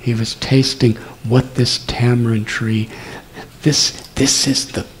 he was tasting what this tamarind tree, this is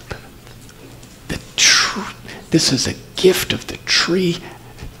the truth. This is a gift of the tree.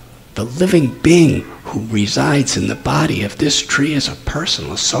 The living being who resides in the body of this tree is a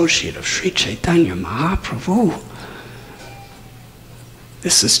personal associate of Sri Chaitanya Mahaprabhu.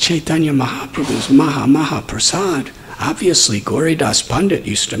 This is Chaitanya Mahaprabhu's Maha Prasad. Obviously, Gauridas Pandit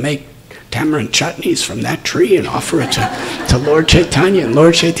used to make tamarind chutneys from that tree and offer it to Lord Chaitanya, and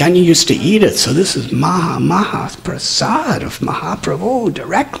Lord Chaitanya used to eat it. So this is Maha Prasad of Mahaprabhu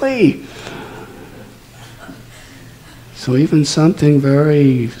directly. So even something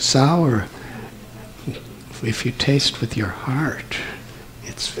very sour, if you taste with your heart,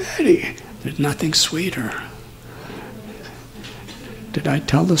 there's nothing sweeter. Did I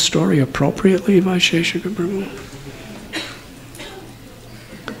tell the story appropriately, Vaisheshika Prabhu?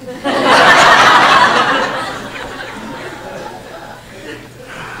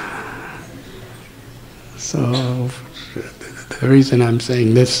 So, the reason I'm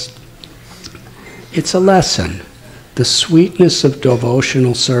saying this, it's a lesson. The sweetness of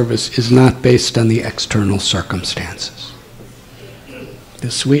devotional service is not based on the external circumstances.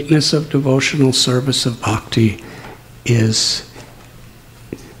 The sweetness of devotional service of bhakti is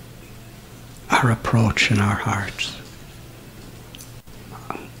our approach in our hearts.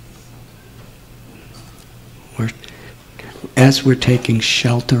 As we're taking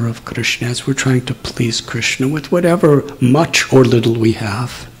shelter of Krishna, as we're trying to please Krishna with whatever much or little we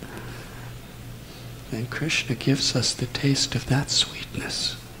have, then Krishna gives us the taste of that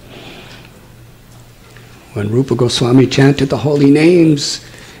sweetness. When Rupa Goswami chanted the holy names,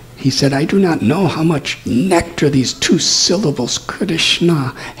 he said, "I do not know how much nectar these two syllables,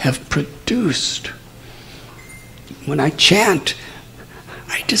 Krishna, have produced. When I chant,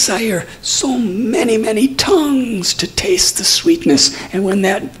 I desire so many, many tongues to taste the sweetness. And when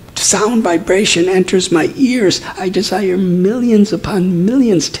that sound vibration enters my ears, I desire millions upon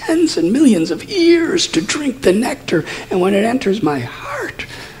millions, tens and millions of ears to drink the nectar. And when it enters my heart,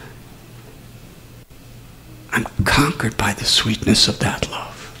 I'm conquered by the sweetness of that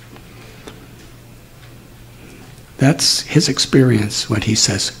love." That's his experience when he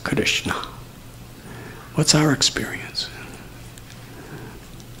says Krishna. What's our experience?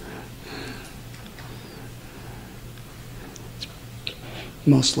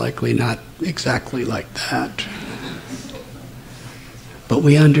 Most likely not exactly like that. But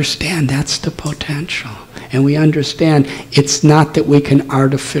we understand that's the potential. And we understand it's not that we can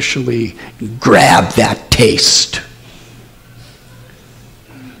artificially grab that taste.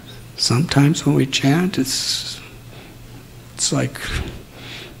 Sometimes when we chant, it's like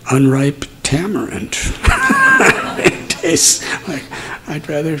unripe tamarind. It tastes like, I'd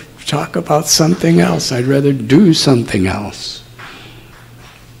rather talk about something else. I'd rather do something else.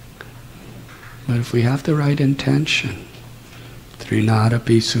 But if we have the right intention,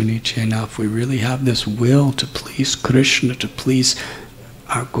 Trinadapi Sunichena, if we really have this will to please Krishna, to please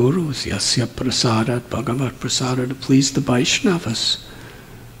our gurus, Yasya Prasadat, Bhagavat Prasadat, to please the Vaishnavas,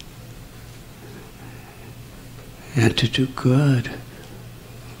 and to do good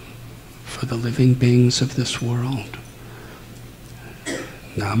for the living beings of this world.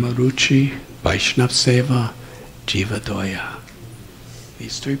 Namaruchi, Vaishnav Seva, Jivadoya.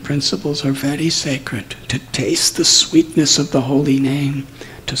 These three principles are very sacred. To taste the sweetness of the holy name,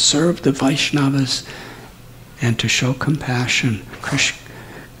 to serve the Vaishnavas, and to show compassion,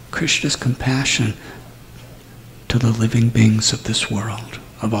 Krishna's compassion to the living beings of this world,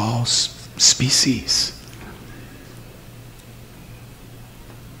 of all species.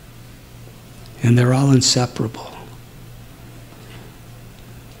 And they're all inseparable.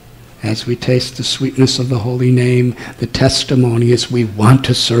 As we taste the sweetness of the holy name, the testimony is we want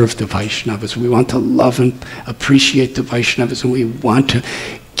to serve the Vaishnavas, we want to love and appreciate the Vaishnavas, and we want to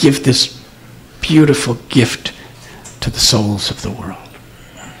give this beautiful gift to the souls of the world.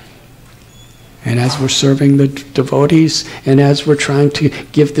 And as we're serving the devotees, and as we're trying to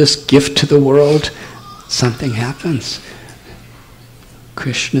give this gift to the world, something happens.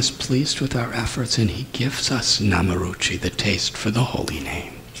 Krishna is pleased with our efforts, and he gives us Namaruchi, the taste for the holy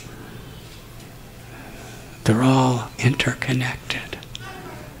name. They're all interconnected.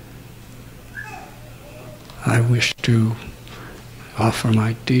 I wish to offer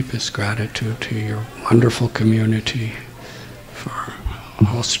my deepest gratitude to your wonderful community for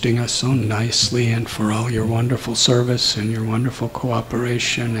hosting us so nicely, and for all your wonderful service and your wonderful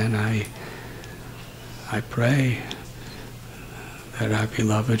cooperation. And I pray that our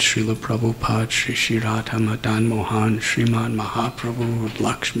beloved Srila Prabhupada, Shri Radha, Madan, Mohan, Sriman Mahaprabhu,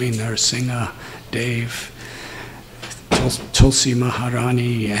 Lakshmi Narsingha, Dev, Tulsi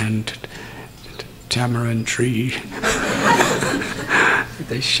Maharani, and Tamarind Tree,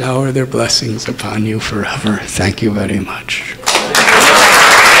 they shower their blessings upon you forever. Thank you very much.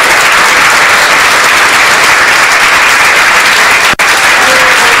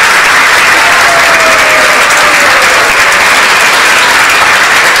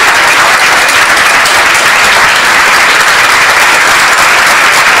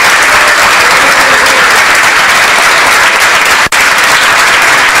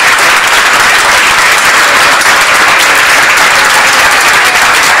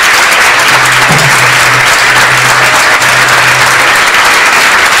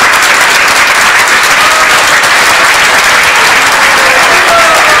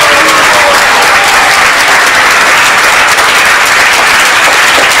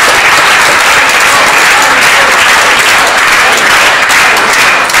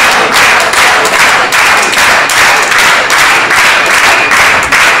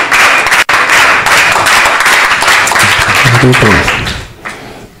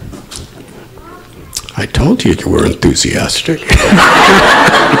 I told you were enthusiastic.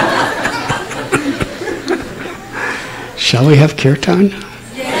 Shall we have Kirtan?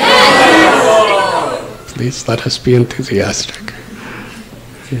 Yes. Please let us be enthusiastic.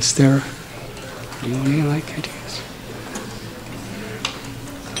 Is there anyone you like ideas?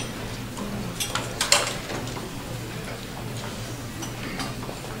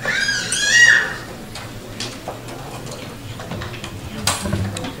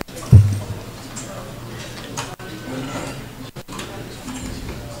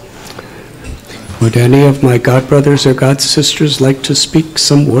 Would any of my godbrothers or godsisters like to speak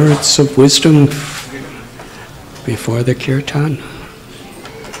some words of wisdom before the Kirtan?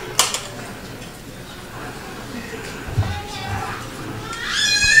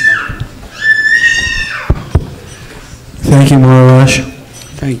 Thank you, Maharaj.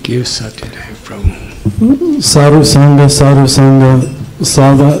 Thank you, Satyadev Prabhu. Sadhu Sangha,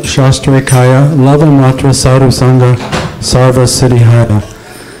 Sarva Shastrekaya, Lava Matra Sadhu Sangha, Sarva Siddhihaya.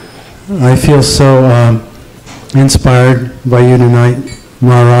 I feel so inspired by you tonight,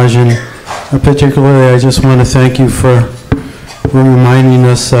 Maharaj, and particularly I just want to thank you for reminding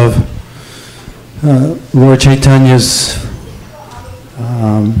us of Lord Chaitanya's,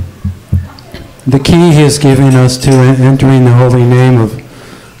 the key he is giving us to entering the holy name of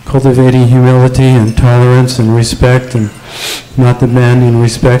cultivating humility and tolerance and respect, and not demanding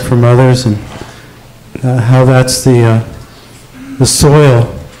respect from others, and how that's the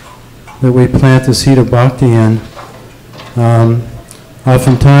soil that we plant the seed of bhakti in.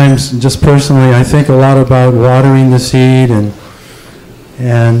 oftentimes, just personally, I think a lot about watering the seed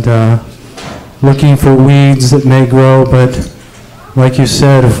and looking for weeds that may grow, but like you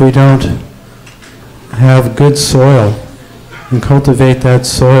said, if we don't have good soil and cultivate that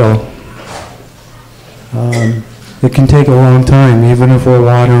soil, it can take a long time, even if we're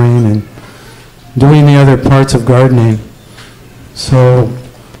watering and doing the other parts of gardening. So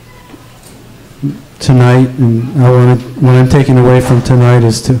tonight, and what I'm taking away from tonight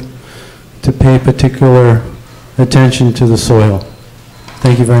is to pay particular attention to the soil.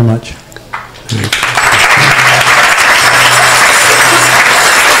 Thank you very much.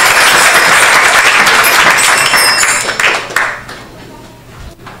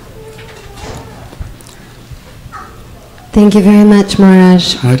 Thank you very much,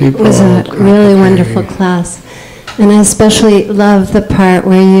 Maharaj. It was a really wonderful class. And I especially love the part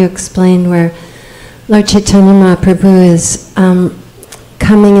where you explained where Lord Chaitanya Mahaprabhu is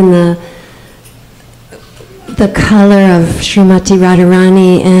coming in the color of Srimati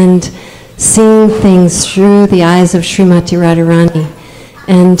Radharani and seeing things through the eyes of Srimati Radharani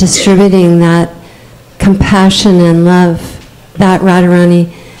and distributing that compassion and love that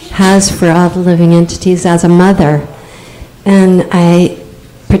Radharani has for all the living entities as a mother. And I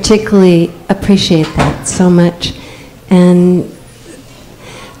particularly appreciate that so much. And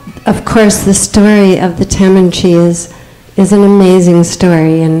of course, the story of the tamarind tree is an amazing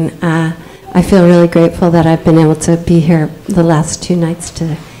story, and I feel really grateful that I've been able to be here the last 2 nights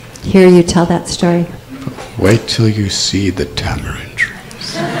to hear you tell that story. Wait till you see the tamarind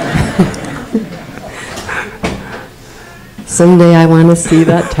trees. Someday I want to see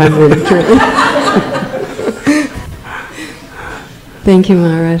that tamarind tree. Thank you,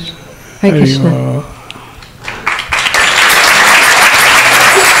 Maharaj. Hare Krishna.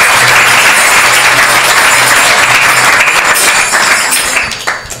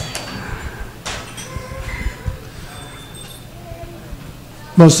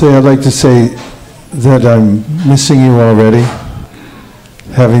 Mostly I'd like to say that I'm missing you already.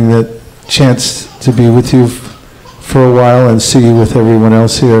 Having the chance to be with you for a while and see you with everyone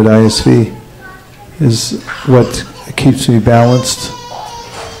else here at ISV is what keeps me balanced.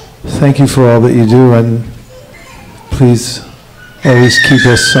 Thank you for all that you do, and please always keep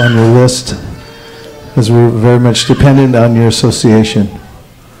us on your list, as we're very much dependent on your association.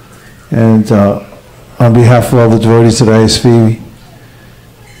 And on behalf of all the devotees at ISV,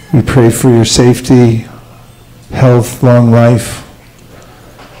 we pray for your safety, health, long life,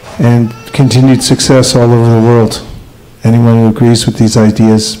 and continued success all over the world. Anyone who agrees with these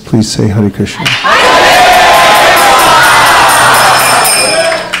ideas, please say Hare Krishna.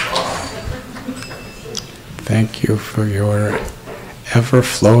 Thank you for your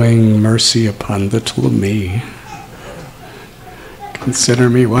ever-flowing mercy upon little me. Consider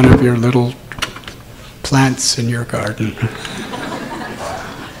me one of your little plants in your garden.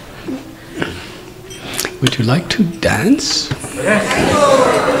 Would you like to dance?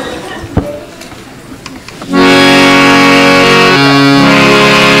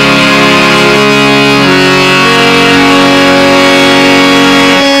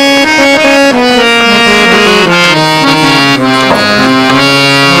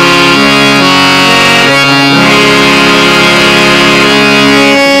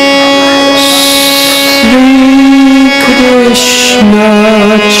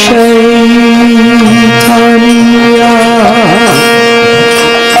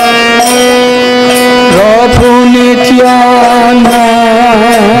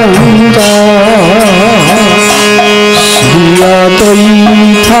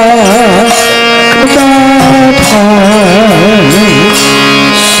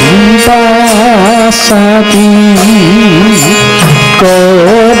 Sati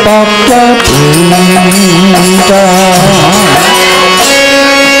Gopaka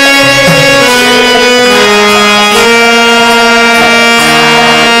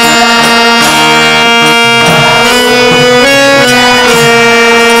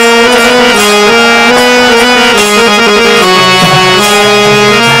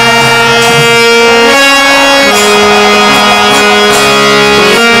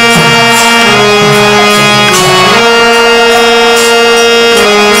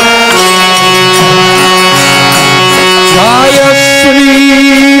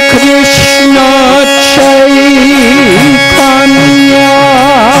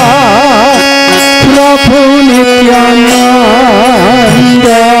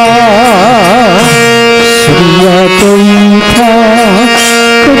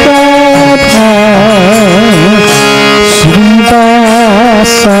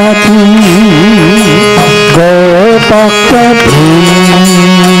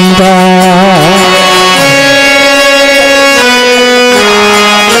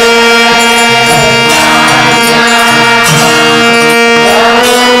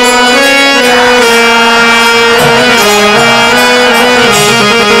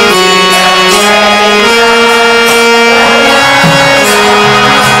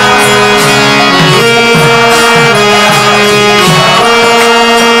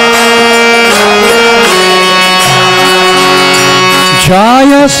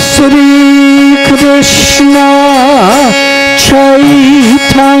Jaya Sri Krishna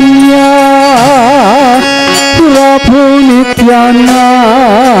Chaitanya Prabhu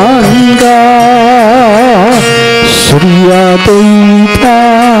Nityananda Sri Advaita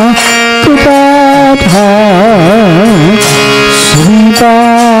Gadadhar Sri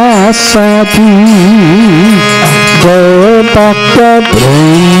Vasadi Gaur Bhakta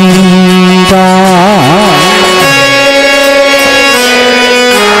Vrinda.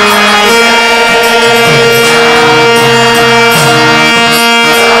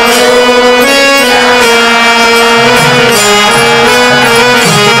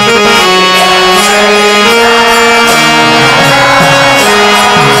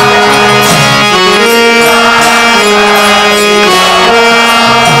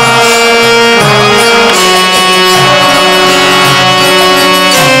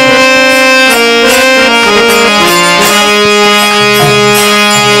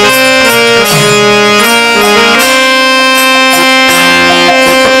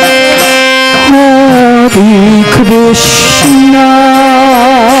 Krishna,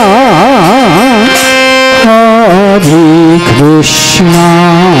 Hare Krishna,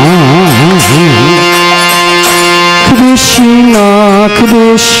 Krishna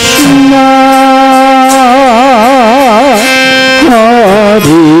Krishna,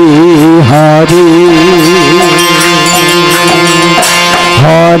 Hare Hare,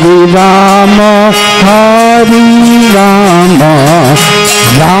 Hare Rama, Hare Rama,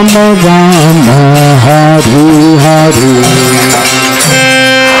 Rama Rama, Hare Hare.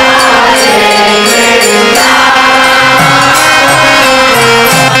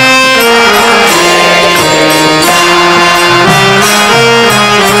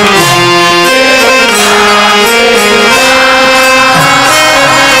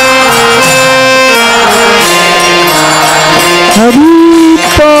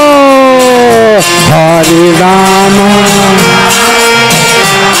 Hare Rama,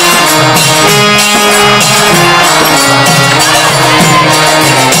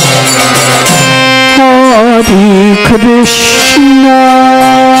 Hare Krishna,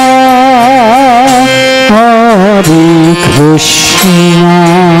 Hare Krishna,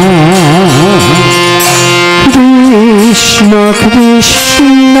 Krishna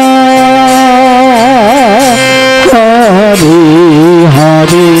Krishna, Hare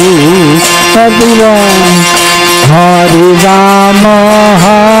Hare. Everyone, Hare Rama,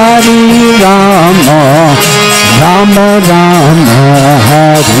 Hare Rama, Rama Rama,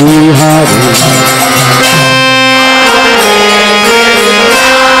 Hare Hare.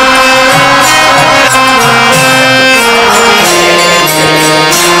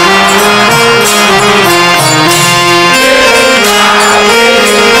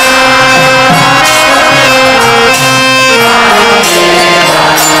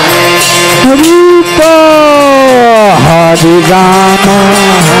 Hare Rama,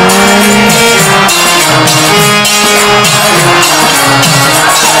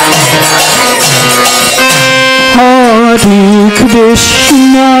 Hare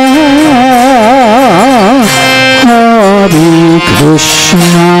Krishna, Hare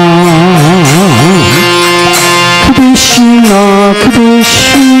Krishna, Krishna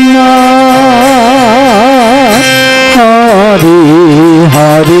Krishna, Hare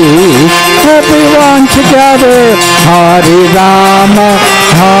Hare. Everyone together, Hare Rama,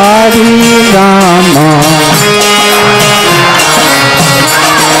 Hare Rama.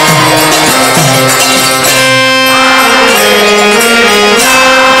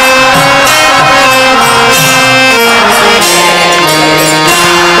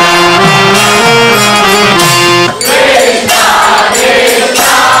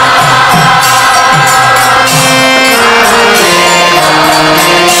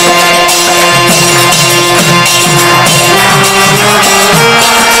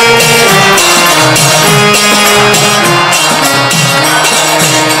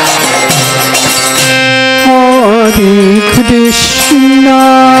 Krishna,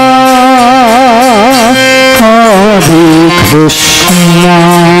 Hare Krishna,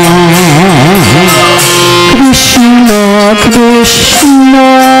 Krishna Krishna,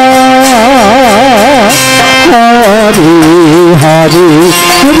 Hare Hare.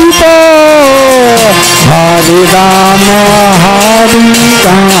 Hare Rama, Hare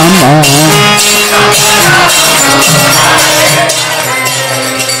Rama.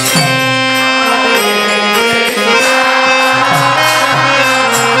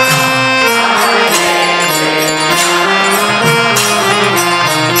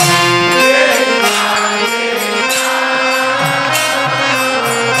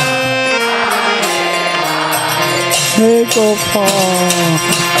 Hare Gopal,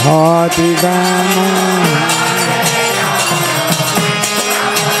 Hare Rama.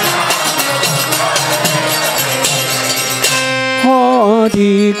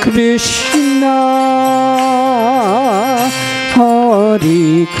 Hare Krishna, Hare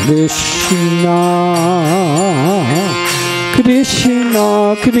Krishna, Krishna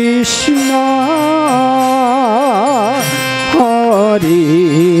Krishna, Hare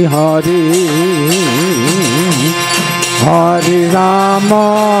Hare, Hare Rama,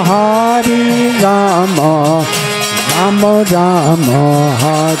 Hare Rama, Rama Rama,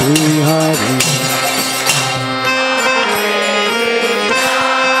 Hare Hare.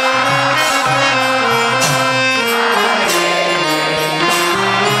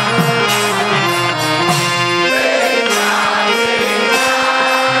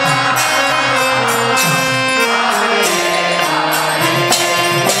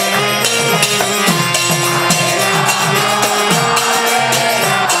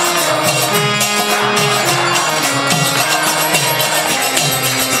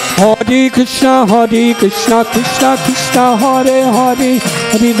 Hare Krishna, Krishna Krishna, Hare Hare,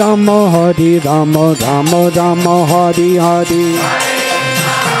 Hare Rama, Rama Rama, Hare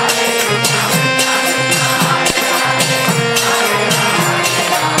Hare.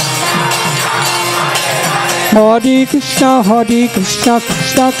 Hare Krishna,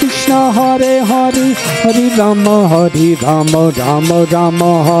 Krishna Krishna, Hare Hare, Hare Rama, Rama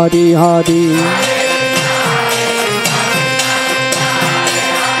Rama, Hare Hare.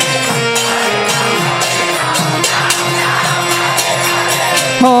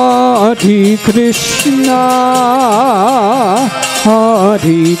 Hare Krishna,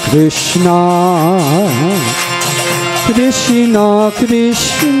 Krishna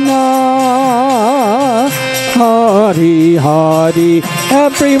Krishna, Hare Hare.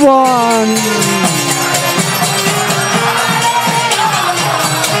 Everyone.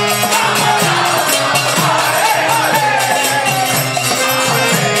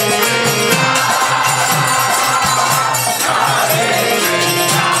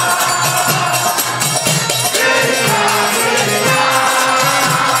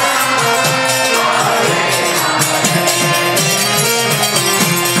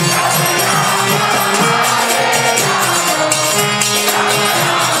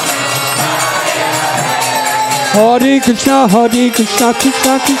 Hare Krishna,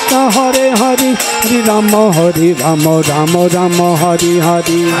 Krishna Krishna, Hare Hare, Hare Rama, Rama Rama, Hare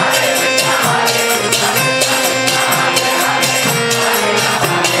Hare.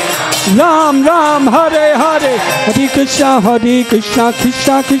 Ram Ram, Hare Hare, Hare Krishna, Krishna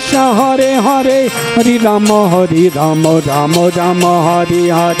Krishna, Hare Hare, Hare Rama, Rama Rama, Hare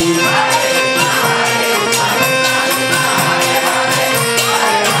Hare.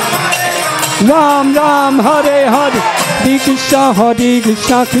 Ram Ram, Hare Hare, Hare Krishna,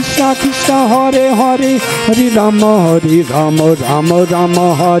 Krishna Hare Hare, Hare Rama, Rama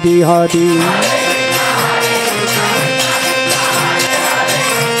Rama, Hare Hare.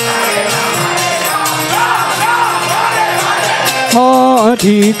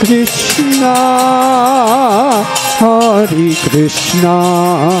 Hare Krishna,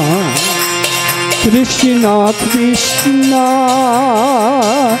 Krishna Krishna,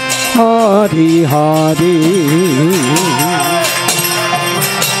 Hare Hare.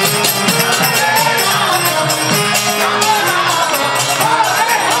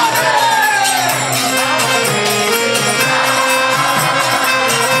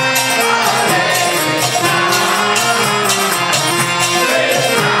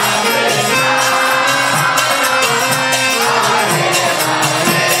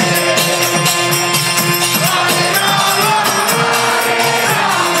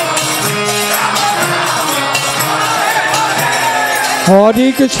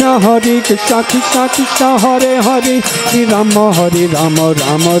 Hare Krishna, Krishna Hare Hare, Hare Rama,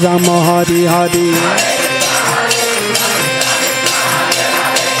 Rama Rama, Hare Hare.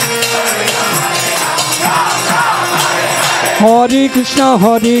 Hare Krishna,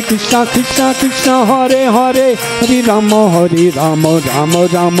 Krishna Hare Hare, Hare Rama, Rama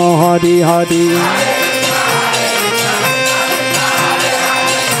Rama, Hare Hare.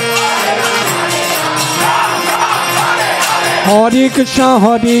 Hare Krishna,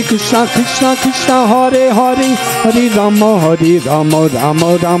 Krishna Hare Hare, Hare Rama,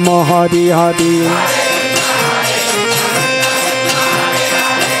 Rama Hare Hare.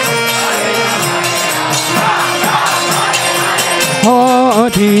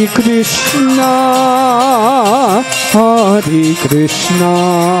 Hare Krishna,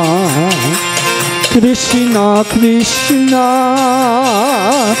 Krishna Krishna,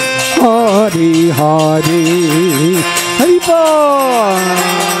 Hare Hare.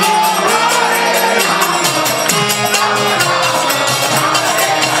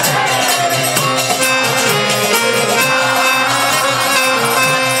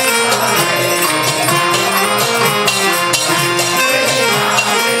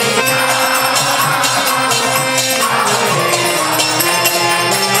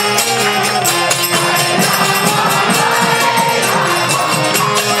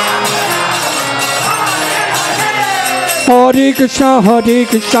 Hare Krishna, Krishna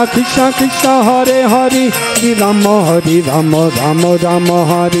Krishna, Hare Hare, Hare Rama, Rama Rama,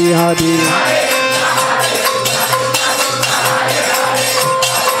 Hare Hare.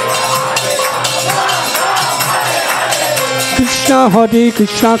 Krishna,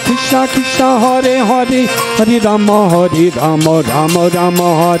 Krishna Krishna, Hare Hare, Hare Rama, Rama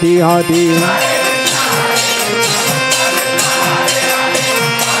Rama, Hare Hare.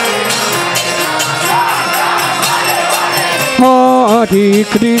 Hare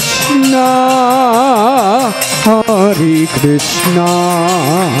Krishna,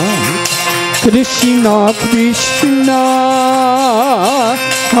 Krishna Krishna,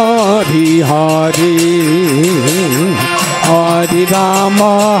 Hare Hare, Hare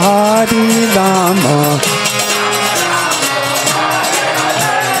Rama, Hare Rama.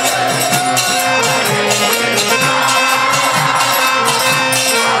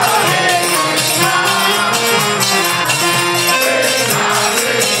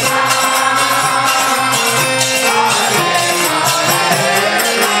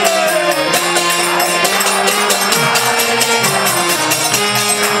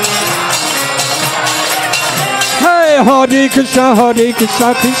 Hare Krishna,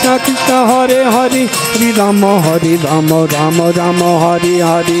 Krishna Krishna, Hare Hare, Hare Rama, Rama Rama, Hare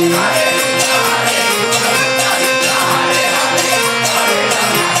Hare.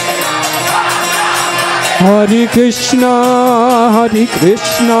 Hare Krishna,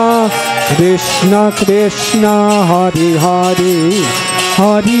 Krishna Krishna, Hare Hare,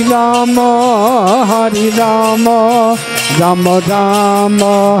 Hare Rama, Rama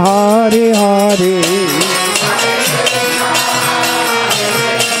Rama, Hare Hare.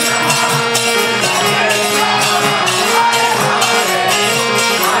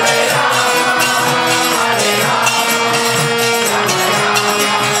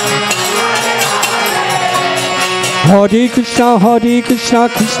 Hare Krishna,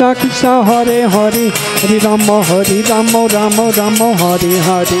 Krishna Krishna, Hare Hare, Hare Rama, Rama Rama, Hare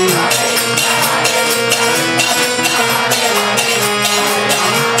Hare.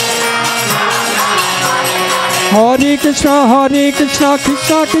 Hare Krishna,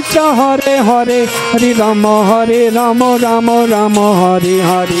 Krishna Krishna, Hare Hare, Hare Rama, Rama Rama, Hare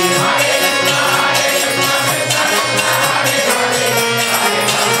Hare.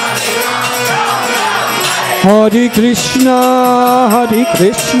 Hare Krishna,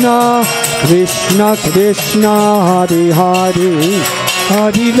 Krishna Krishna, Hare Hare,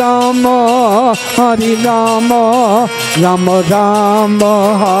 Hare Rama, Rama Rama,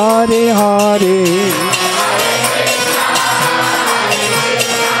 Hare Hare.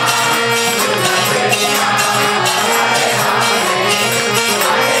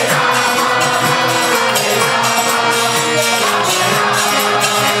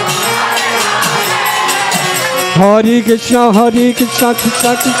 Hare Krishna, Krishna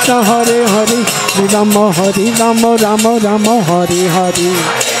Krishna, Hare Hare, Hare Rama, Rama Rama, Hare Hare.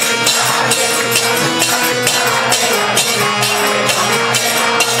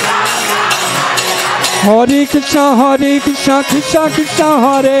 Hare Krishna, Krishna Krishna,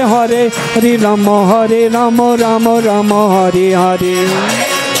 Hare Hare, Hare Rama, Rama Rama, Hare Hare.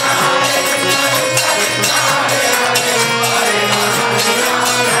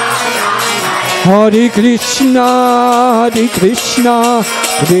 Hare Krishna,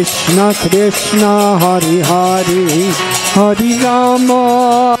 Krishna Krishna, Hare Hare, Hare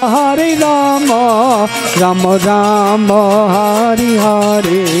Rama, Rama Rama, Hare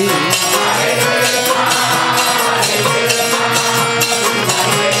Hare.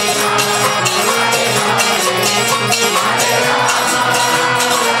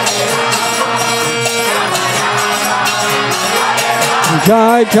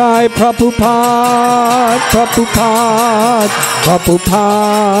 Jai Jai Prabhupada, Prabhupada,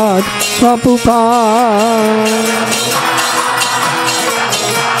 Prabhupada, Prabhupada.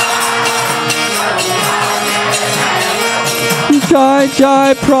 Jai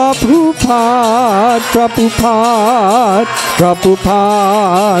Jai Prabhupada, Prabhupada,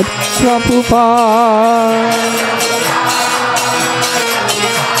 Prabhupada, Prabhupada.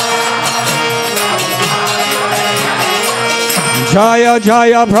 Jaya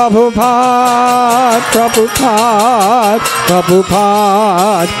Jaya Prabhupada, Prabhupada,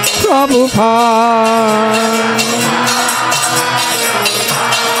 Prabhupada, Prabhupada.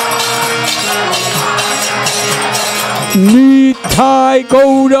 Nitai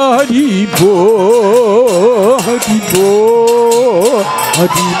Gaura Haribo, Haribo,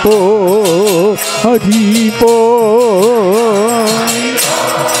 Haribo, Haribo.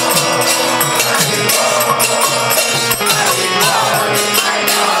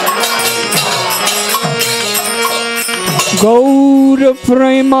 Gaur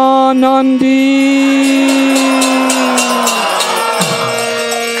Premanandi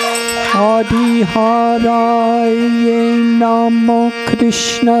Adi Haraye Namo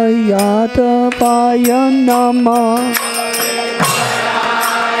Krishna Yadavaya Nama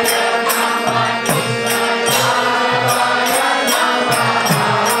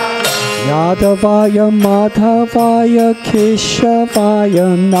Yadavaya Madhavaya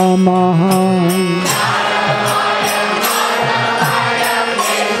Keshavaya Namaha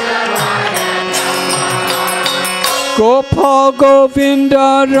Gopal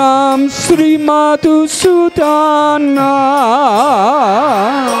Govinda Ram Sri Madhusudana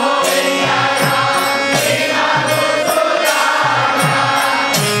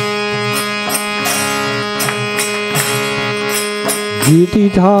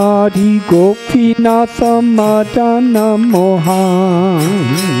Giridhari Gopinatha Madana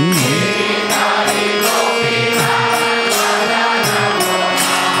Mohan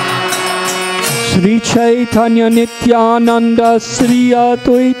Sri Chaitanya Nityananda Sri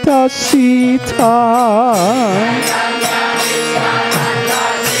Advaita Sita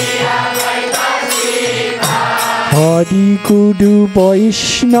Hari Guru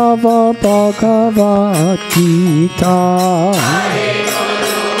Vaishnava Bhagavad Gita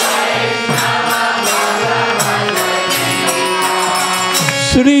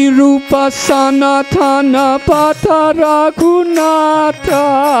Sri Rupa Sanatana Pata Raghunatha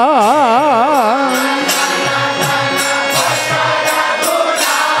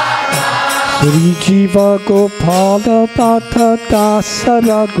Sri Jiva Gopala Pata Dasa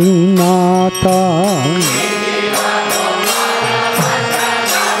Raghunatha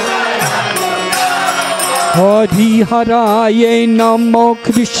Hari Haraye Namo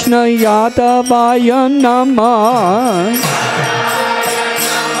Krishna Yadavaya Namah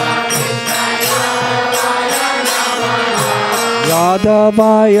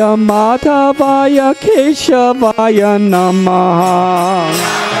Yadavaya Madhavaya Keshavaya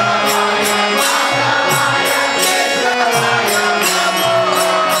Namaha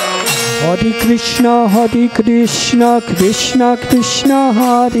Hare Krishna Krishna Krishna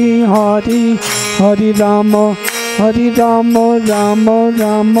Hare Hare Hare Rama Rama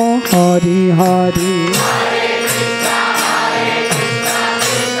Rama Hare Hare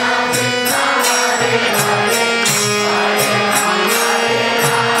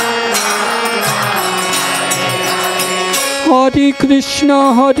Hare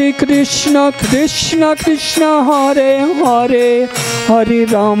Krishna Krishna Krishna Hare Hare Hare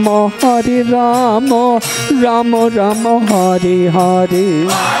Rama Rama Rama Hare Hare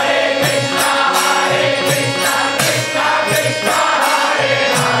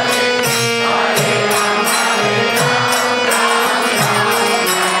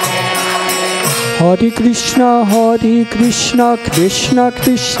Hare Krishna Krishna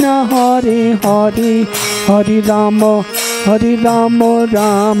Krishna Hare Hare Hare Rama Rama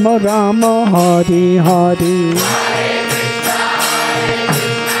Rama Hare Hare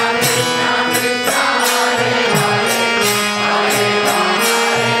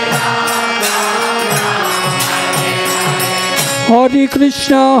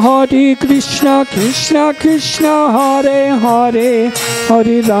Hare Krishna Krishna Krishna Hare Hare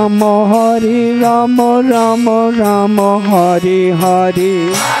Hare Rama Rama Hare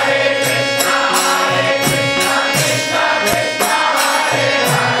Hare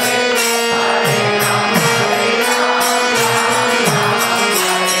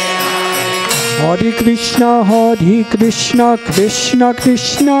Hare Krishna Krishna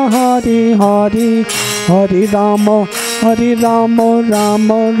Krishna Hare Hare Hare Rama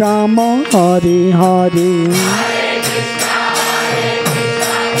Rama Hare Hare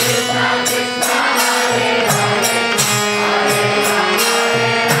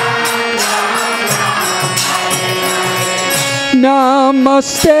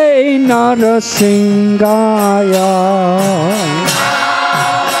Namaste Narasimhaya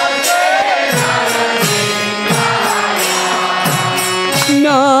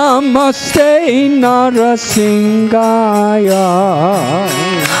Namaste Narasimhaya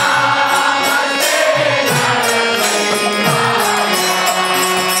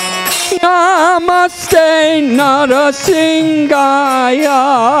Namaste Narasimhaya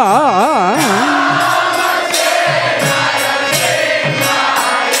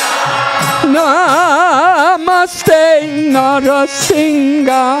Namaste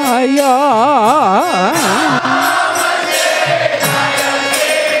Narasimhaya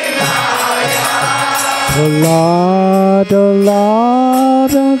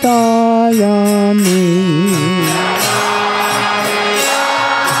Dayani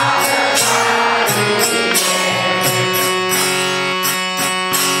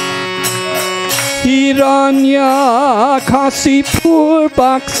Hiranya Kasipur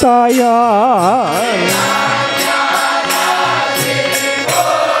Baksaya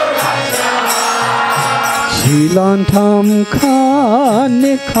Silantam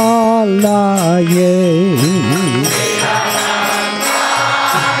Kanikalaye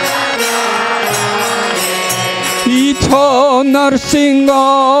Ito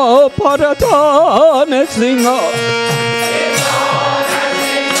Narsinga Paradana Singa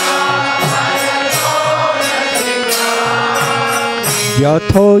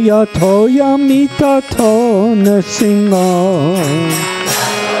Yato Yato Yamita To Narsinga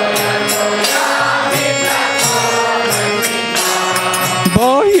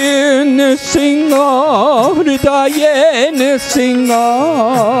Bahir Narsinga Hridaye Narsinga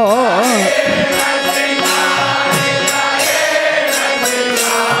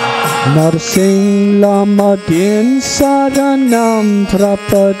Narsing Lama Din Saranam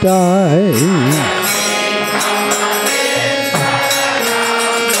Prapadai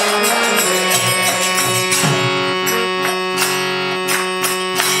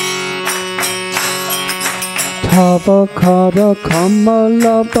Tavakara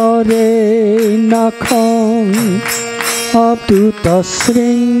Kamala Bare Nakam Abduta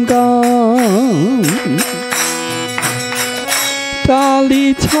Sringam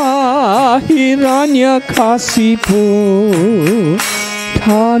Dalita Hiranya Kasipu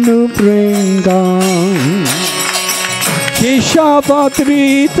Thanu Bringam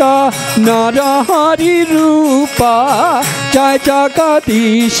Keshavadrita Narahari Rupa Jai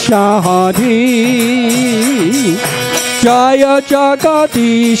Jagadisha Hari Jaya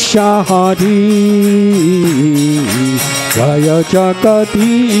Jagadisha Hari Jaya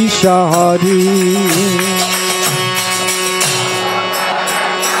Jagadisha Hari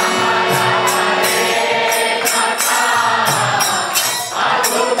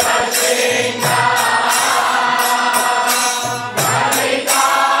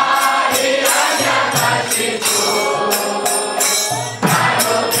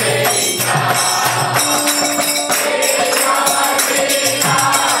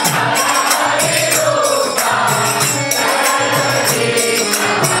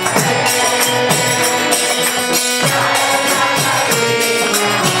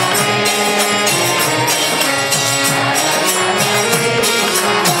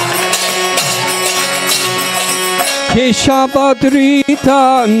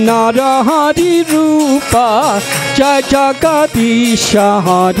Keshavadrita Narahari Rupa Jai Jagadisha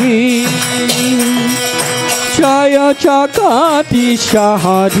Hari Jaya Jagadisha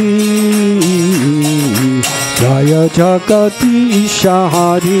Hari Jaya Jagadisha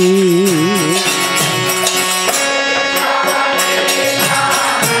Hari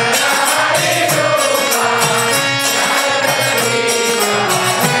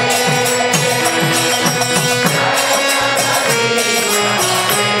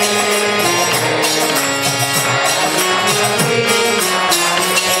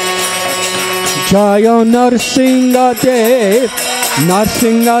Jaya Narsinga Dev,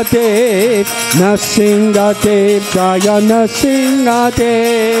 Narsinga Dev, Narsinga Dev, Jaya Narsinga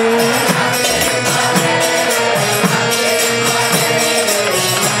Dev.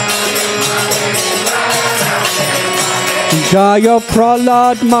 Jaya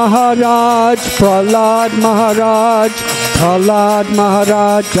Prahlad Maharaj, Prahlad Maharaj, Prahlad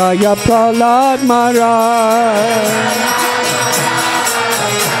Maharaj, Jaya Prahlad Maharaj.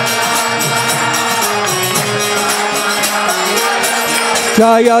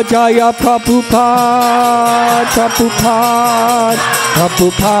 Jaya Jaya Prabhupada, Prabhupada,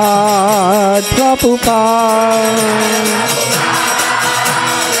 Prabhupada, Prabhupada.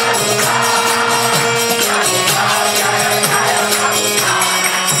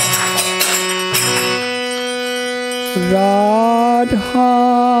 Radha,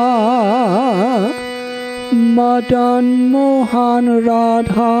 Madan Mohan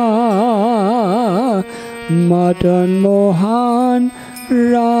Radha, Madan Mohan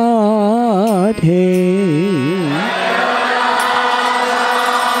Radhe.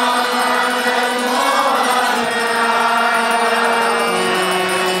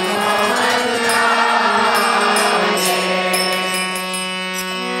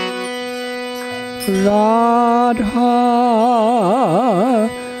 Radha,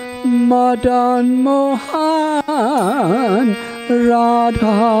 Madan Mohan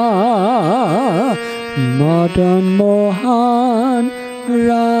Radha, Madan Mohan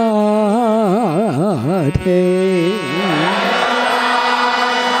Radhe.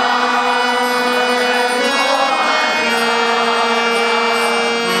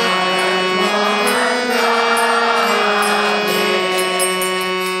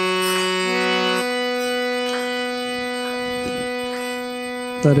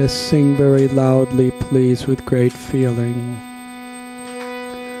 Let us sing very loudly, please, with great feeling.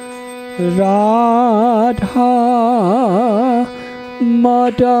 Radha,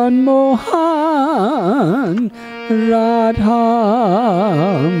 Madan, Mohan. Radha,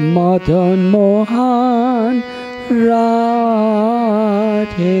 Madan, Mohan.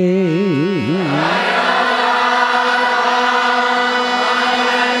 Radhe.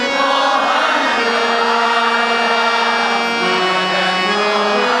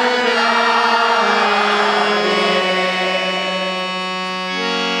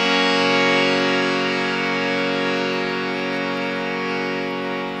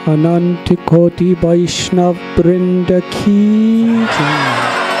 अनंत कोटि वैष्णव वृंद की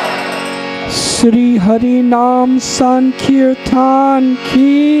जय। श्री हरि नाम संकीर्तन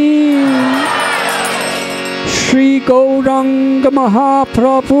की। श्री गौरंग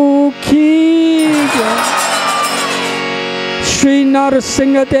महाप्रभु की जय। श्री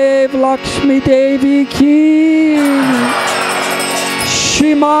नरसिंह देव लक्ष्मी देवी की।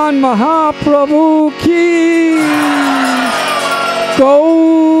 श्रीमान महाप्रभु की।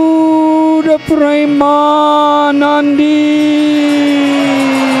 गौर प्रेमानंदी।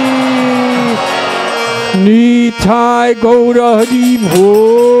 निताय गौर हरि भो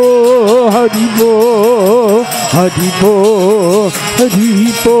हरि भो हरि भो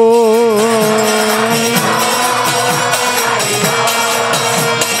हरि भो।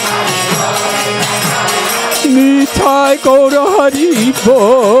 निताय गौर हरि भो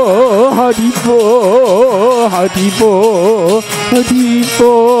हरि भो हरि भो हरि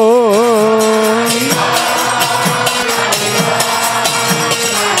भो।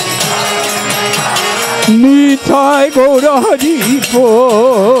 निताय गौर हरि भो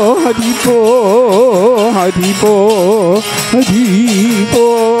हरि भो हरि भो हरि भो।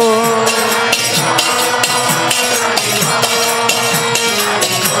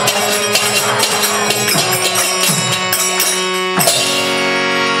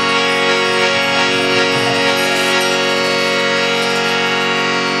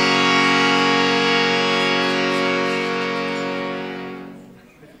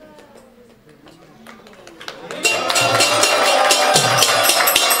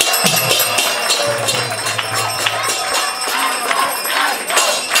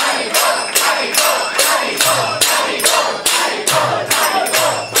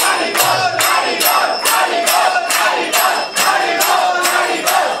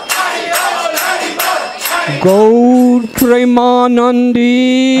 गौर प्रेमानंदी।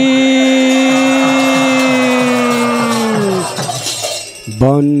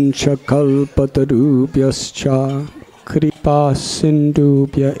 वंशकल्पतरुभ्यश्च कृपा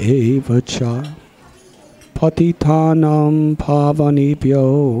सिन्धुभ्य एव च पतितानां पावनेभ्यो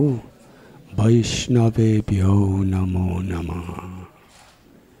वैष्णवेभ्यो नमो नमः।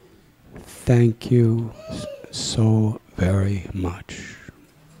 Thank you so very much.